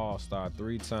WNBA All-Star,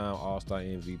 3-time All-Star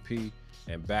MVP,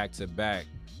 and back-to-back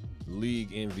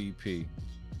league MVP.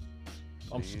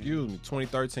 Excuse me,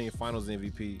 2013 Finals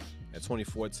MVP and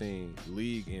 2014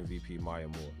 league MVP Maya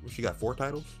Moore. She got 4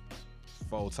 titles.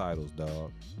 4 titles,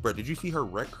 dog. Bro, did you see her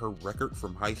record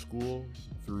from high school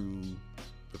through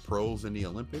the pros and the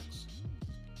Olympics?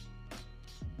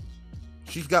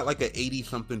 She's got a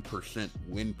 80-something%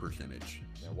 win percentage.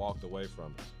 And walked away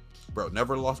from it. Bro,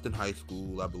 never lost in high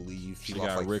school, I believe. She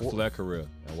lost got Ric Flair career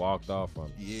and walked off from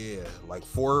it. Yeah,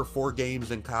 four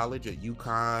games in college at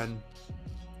UConn.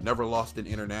 Never lost in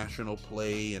international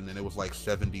play, and then it was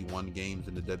 71 games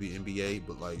in the WNBA.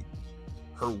 But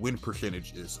her win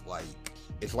percentage is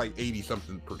it's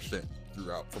 80-something%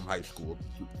 throughout from high school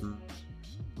through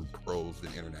pros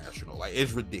and international.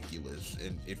 It's ridiculous.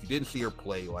 And if you didn't see her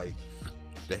play,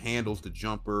 the handles, the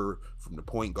jumper from the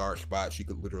point guard spot, she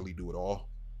could literally do it all.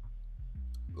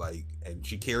 And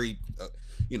she carried,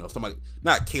 somebody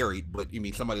not carried, but you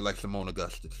mean somebody like Simone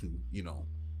Augustus, who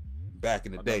back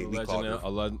in the day we called her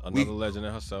another legend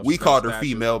in herself. We called her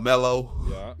female Mellow.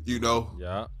 Yeah.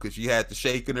 Yeah. Because she had the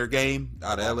shake in her game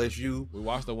out of LSU. We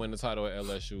watched her win the title at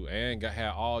LSU and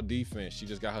had all defense. She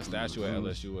just got her statue at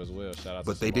LSU as well. Shout out.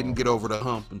 But to they Simone. didn't get over the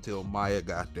hump until Maya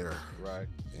got there. Right.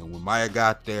 And when Maya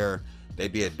got there, they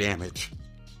did damage.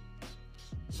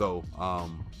 So,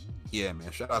 yeah,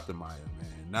 man, shout out to Maya, man.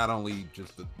 Not only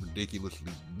just a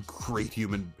ridiculously great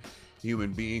human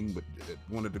being, but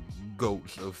one of the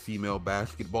GOATs of female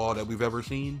basketball that we've ever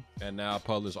seen. And now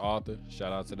published author.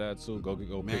 Shout out to that too. Go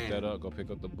pick that up. Go pick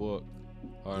up the book.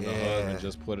 Her and her husband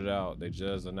just put it out. They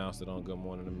just announced it on Good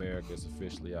Morning America. It's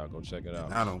officially out. Go check it out.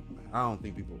 And I don't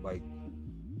think people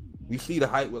we see the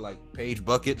hype with Paige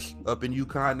Buckets up in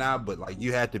UConn now, but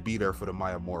you had to be there for the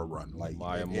Maya Moore run.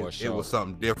 Maya Moore show. It was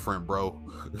something different, bro.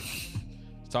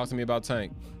 Talk to me about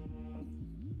Tank.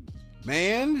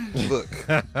 Man, look.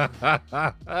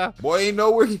 Boy ain't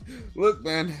know where he... Look,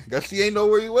 man. Guess he ain't know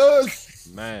where he was.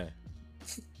 Man.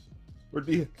 Or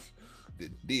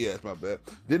Diaz, my bad.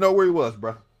 Didn't know where he was,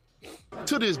 bro.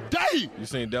 To this day. You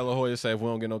seen De La Hoya say if we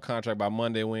don't get no contract by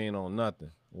Monday, we ain't on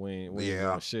nothing. We ain't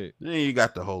doing shit. Then you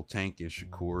got the whole Tank and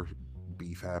Shakur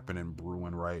beef happening,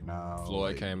 brewing right now.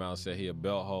 Floyd came out and said he a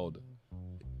belt holder.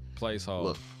 Placeholder.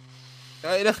 Look,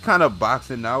 that's kind of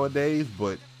boxing nowadays,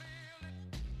 but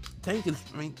Tank is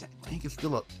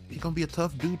still he's gonna be a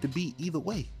tough dude to beat either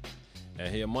way.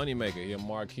 And he a money maker. He a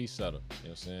marquee setter. You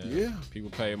know what I'm saying? Yeah.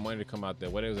 People pay money to come out there.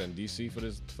 What, they was in DC for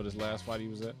this last fight he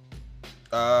was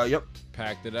at? Yep.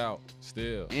 Packed it out.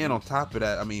 Still. And on top of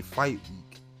that, I mean, fight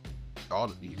week.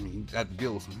 Had to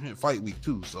deal with some fight week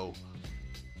too, so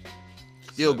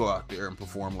still go out there and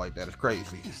perform like that. It's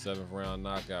crazy. 7th round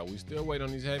knockout. We still waiting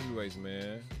on these heavyweights,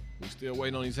 man. We still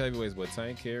waiting on these heavyweights, but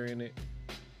Tank carrying it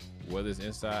whether it's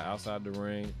inside, outside the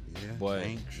ring. Yeah, But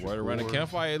Hank, word around the Shakur.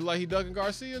 campfire, it's like he ducking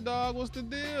Garcia, dog. What's the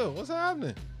deal? What's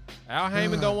happening? Al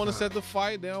Heyman don't want to set the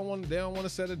fight. They don't want to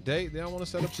set a date. They don't want to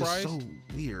set It's a price. just so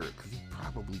weird because he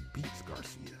probably beats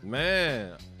Garcia.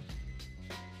 Man,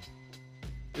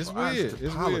 it's Bro, weird. the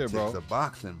It's politics weird, bro. of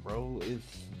boxing, bro. It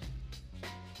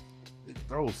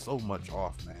throws so much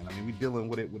off, man. I mean, we dealing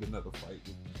with it with another fight,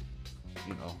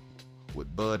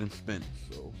 with Bud and Spence.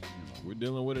 So, We're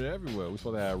dealing with it everywhere. We're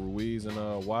supposed to have Ruiz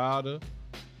and Wilder,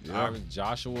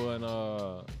 Joshua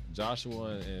and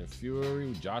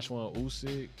Fury, Joshua and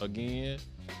Usyk again,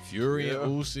 Fury and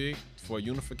Usyk for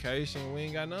unification. We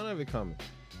ain't got none of it coming.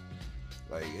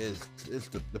 like, it's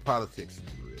the politics is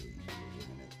really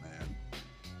ruining it, man.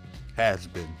 Has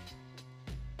been.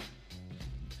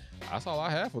 That's all I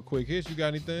have for quick hits. You got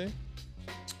anything?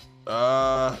 Do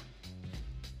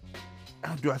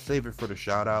I save it for the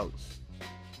shout outs?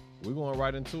 We're going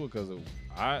right into it because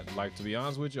to be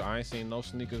honest with you, I ain't seen no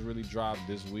sneakers really drop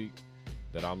this week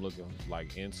that I'm looking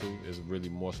into. It's really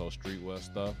more so streetwear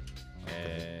stuff.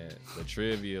 And the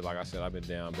trivia, like I said, I've been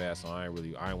down bad, so I ain't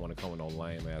want to come with no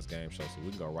lame ass game show. So we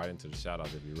can go right into the shout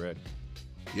outs if you're ready.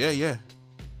 Yeah.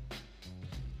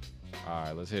 All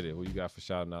right, let's hit it. Who you got for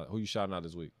shouting out? Who you shouting out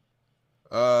this week?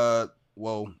 Well,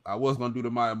 I was gonna do the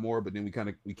Maya Moore, but then we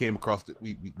came across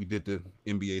we did the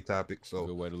NBA topic. So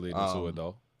Good way to lead into it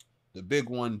though. The big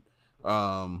one,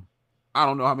 I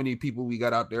don't know how many people we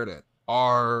got out there that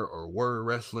are or were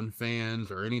wrestling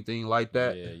fans or anything like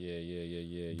that.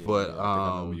 Yeah. But I think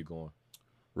I know where you're going.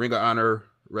 Ring of Honor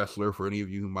wrestler, for any of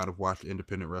you who might have watched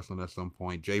independent wrestling at some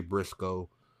point, Jay Briscoe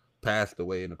passed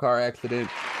away in a car accident.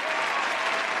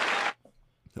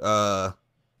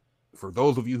 For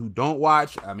those of you who don't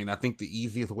watch, I mean, I think the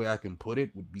easiest way I can put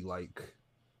it would be like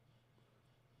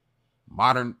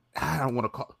modern. I don't want to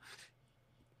call.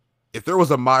 If there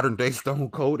was a modern day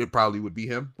Stone Cold, it probably would be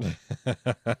him.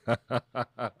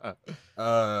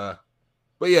 But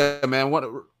yeah, man,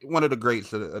 one of the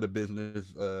greats of the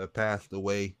business passed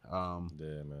away. Yeah,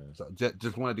 man. So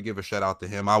just wanted to give a shout out to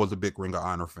him. I was a big Ring of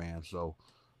Honor fan, so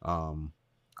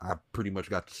I pretty much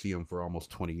got to see him for almost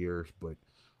 20 years. But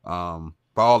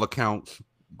by all accounts,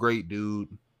 great dude,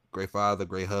 great father,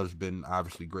 great husband,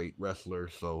 obviously great wrestler.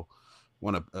 So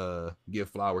want to give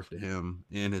flowers to him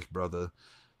and his brother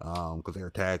because they're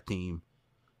a tag team.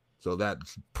 So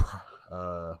that's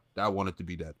I wanted to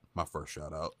be my first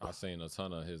shout out. I seen a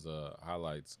ton of his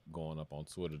highlights going up on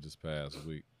Twitter this past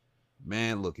week.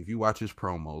 Man, look, if you watch his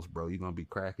promos, bro, you're gonna be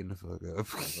cracking the fuck up.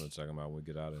 I'm gonna check him out when we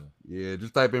get out of here. Yeah,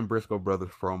 just type in Briscoe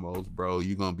Brothers promos, bro.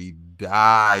 You're gonna be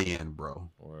dying, bro.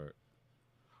 Word.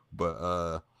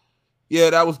 But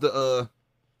yeah, that was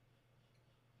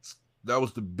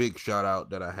the big shout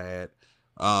out that I had.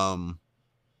 Why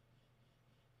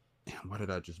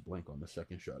did I just blank on the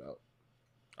second shout out?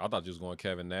 I thought you was going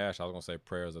Kevin Nash. I was gonna say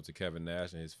prayers up to Kevin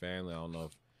Nash and his family. I don't know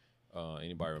if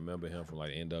anybody remember him from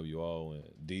like NWO and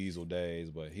Diesel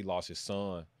days, but he lost his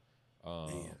son a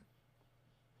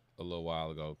little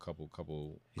while ago, couple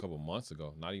months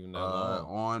ago. Not even that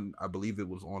long. I believe it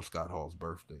was on Scott Hall's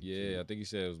birthday. Yeah, I think he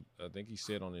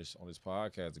said on his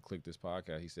podcast, to click this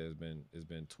podcast, he said it's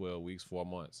been 12 weeks, 4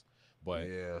 months. But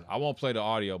yeah, I won't play the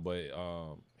audio, but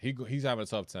he's having a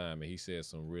tough time, and he said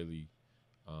some really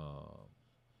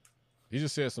he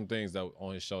just said some things that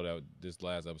on his show that this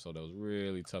last episode that was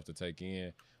really tough to take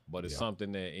in. But it's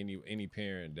something that any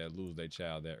parent that lose their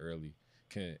child that early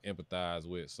can empathize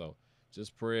with. So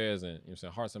just prayers and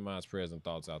hearts and minds, prayers and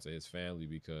thoughts out to his family,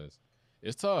 because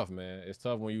it's tough, man. It's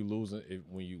tough when you losing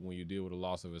when you deal with the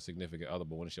loss of a significant other.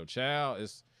 But when it's your child,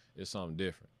 it's something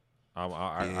different. I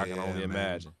can only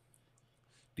imagine.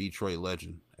 Detroit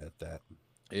legend at that.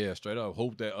 Yeah, straight up.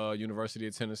 Hooped at University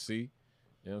of Tennessee.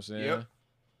 You know what I'm saying? Yep.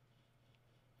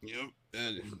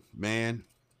 Man,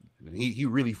 he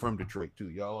really from Detroit too.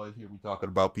 Y'all always hear me talking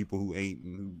about people who ain't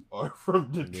and who are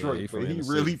from Detroit. Yeah, he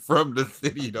really from the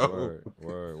city though.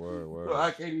 Word. So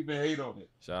I can't even hate on it.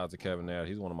 Shout out to Kevin Nash.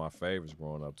 He's one of my favorites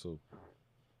growing up too.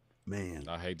 Man,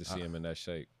 I hate to see him in that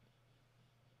shape.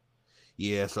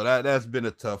 Yeah, so that's been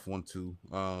a tough one too.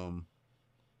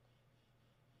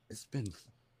 It's been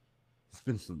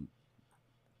some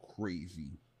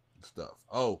crazy stuff.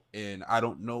 Oh, and I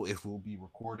don't know if we'll be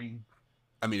recording.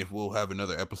 I mean, if we'll have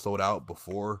another episode out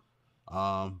before,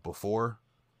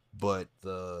 but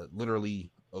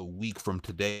literally a week from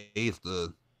today is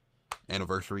the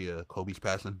anniversary of Kobe's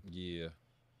passing. Yeah.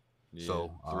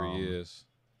 So 3 years.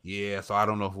 Yeah, so I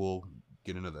don't know if we'll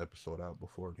get another episode out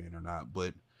before then or not,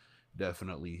 but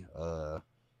definitely,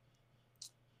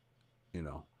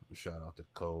 shout out to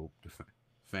Kobe, the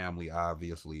family,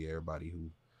 obviously, everybody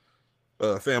who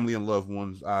family and loved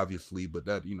ones, obviously, but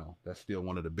that, that's still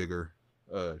one of the bigger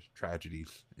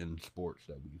tragedies in sports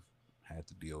that we've had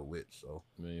to deal with. So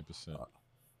 1,000,000%.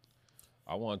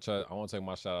 I want to take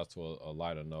my shout out to a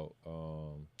lighter note.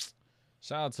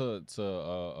 Shout out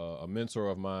to a mentor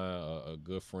of mine, a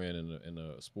good friend in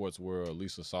the sports world,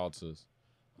 Lisa Salters.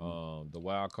 The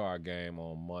wild card game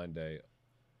on Monday,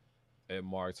 it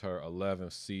marked her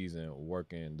 11th season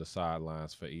working the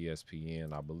sidelines for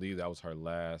ESPN. I believe that was her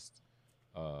last.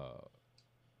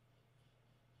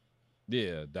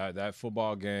 That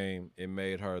football game, it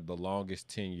made her the longest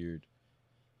tenured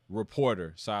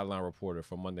sideline reporter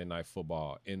for Monday Night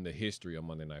Football in the history of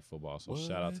Monday Night Football. So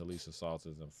shout out to Lisa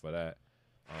Salters and for that.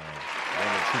 One of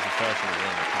the true professionals, one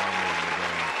of the pioneers in the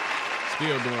game,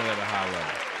 still doing it at a high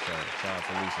level. So shout out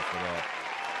to Lisa for that.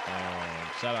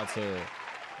 Shout out to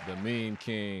the meme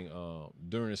king,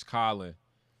 Durinis Collin.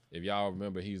 If y'all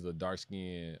remember, he's the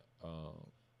dark-skinned,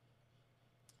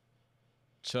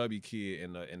 chubby kid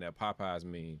in that Popeyes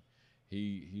meme.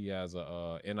 He has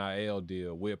a NIL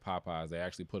deal with Popeyes. They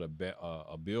actually put a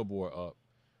billboard up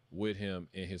with him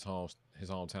in his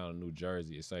hometown of New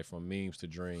Jersey. It say "From Memes to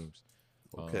Dreams."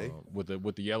 Okay. With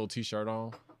the yellow T-shirt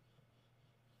on.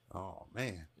 Oh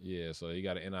man. Yeah, so he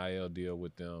got an NIL deal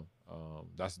with them.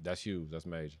 That's huge. That's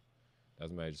major.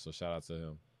 So shout out to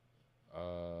him.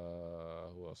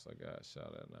 Who else I got?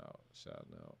 Shouting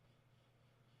out.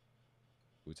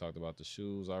 We talked about the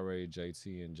shoes already.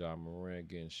 JT and John Moran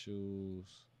getting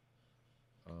shoes.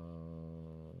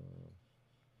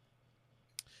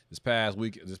 This past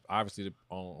week, this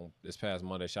past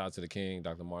Monday, shout out to the King,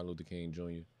 Dr. Martin Luther King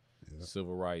Jr.,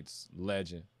 civil rights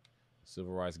legend,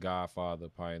 civil rights godfather,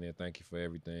 pioneer. Thank you for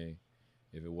everything.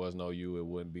 If it was no you, it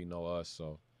wouldn't be no us.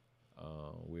 So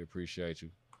we appreciate you.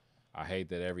 I hate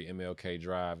that every MLK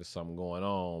drive is something going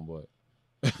on, but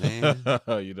Man.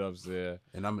 you know what I'm saying?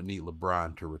 And I'm going to need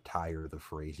LeBron to retire the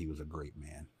phrase, he was a great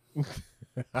man.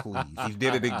 Please. He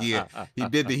did it again. He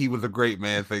did the he was a great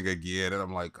man thing again. And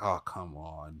I'm like, oh, come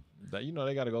on. They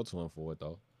got to go to him for it,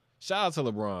 though. Shout out to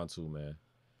LeBron, too, man.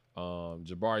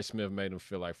 Jabari Smith made him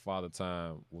feel like Father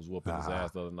Time was whooping his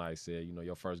ass the other night. Said,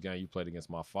 your first game you played against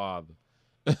my father.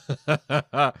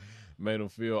 Made him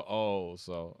feel old.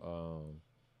 So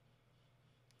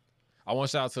I want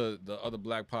to shout out to the other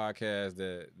black podcasts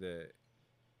that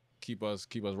keep us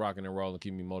rocking and rolling,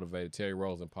 keep me motivated. Terry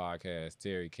Rosen podcast,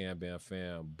 Terry, Cam Bam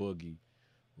Fam, Boogie,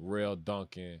 Rel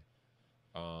Duncan,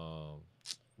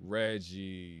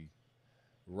 Reggie,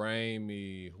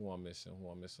 Ramey, who I'm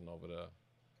missing over there.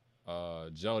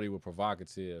 Jody with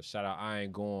Provocative. Shout out I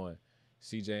Ain't Going,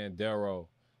 CJ and Darrow.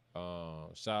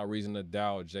 Shout out Reason to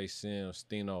Doubt, Jay Sims,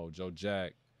 Stino, Joe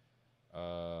Jack.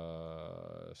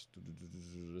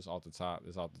 It's off the top.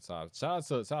 Shout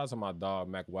out to my dog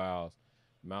Mac Wiles,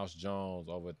 Mouse Jones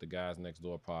over at the Guys Next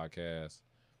Door podcast.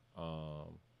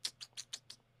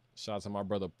 Shout out to my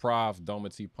brother Prof,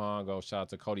 Doma T Pongo. Shout out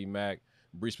to Cody Mack,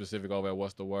 Bree Specific over at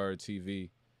What's the Word TV.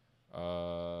 That's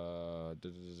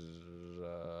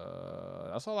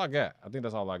all I got. I think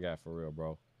that's all I got for real,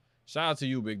 bro. Shout out to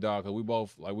you, big dog, because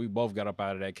we both got up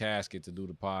out of that casket to do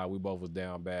the pod. We both was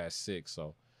down bad sick,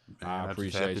 so Man, I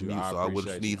appreciate you. I would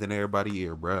sneeze in everybody's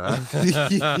ear, bro.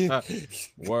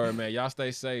 Word, man. Y'all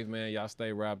stay safe, man. Y'all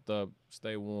stay wrapped up,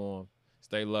 stay warm,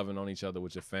 stay loving on each other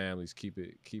with your families. Keep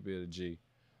it a G.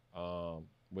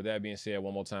 With that being said,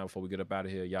 one more time before we get up out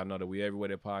of here, y'all know that we everywhere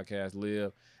that podcasts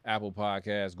live. Apple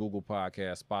Podcasts, Google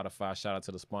Podcasts, Spotify. Shout out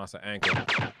to the sponsor,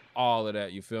 Anchor. All of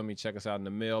that, you feel me? Check us out in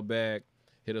the mailbag.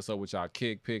 Hit us up with y'all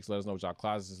kick picks. Let us know what y'all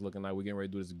closets is looking like. We're getting ready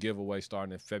to do this giveaway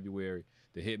starting in February.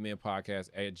 The Hitmen Podcast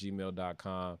at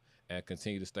gmail.com. And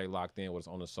continue to stay locked in with us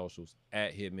on the socials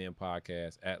at Hitmen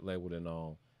Podcast, at Labeled and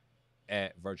On,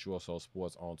 at Virtuoso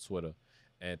Sports on Twitter,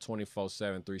 and 24/7,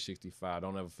 365.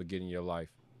 Don't ever forget in your life.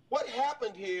 What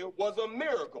happened here was a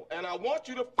miracle, and I want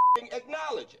you to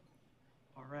acknowledge it.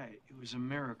 All right, it was a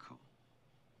miracle.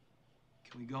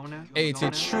 Can we go now?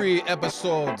 83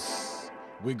 episodes.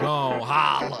 We gon'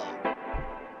 holla.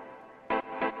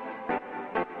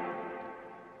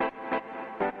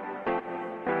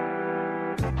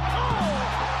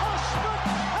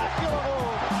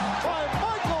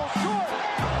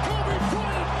 Kobe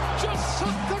Bryant just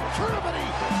sucked the gravity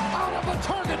out of the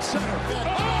target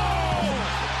center.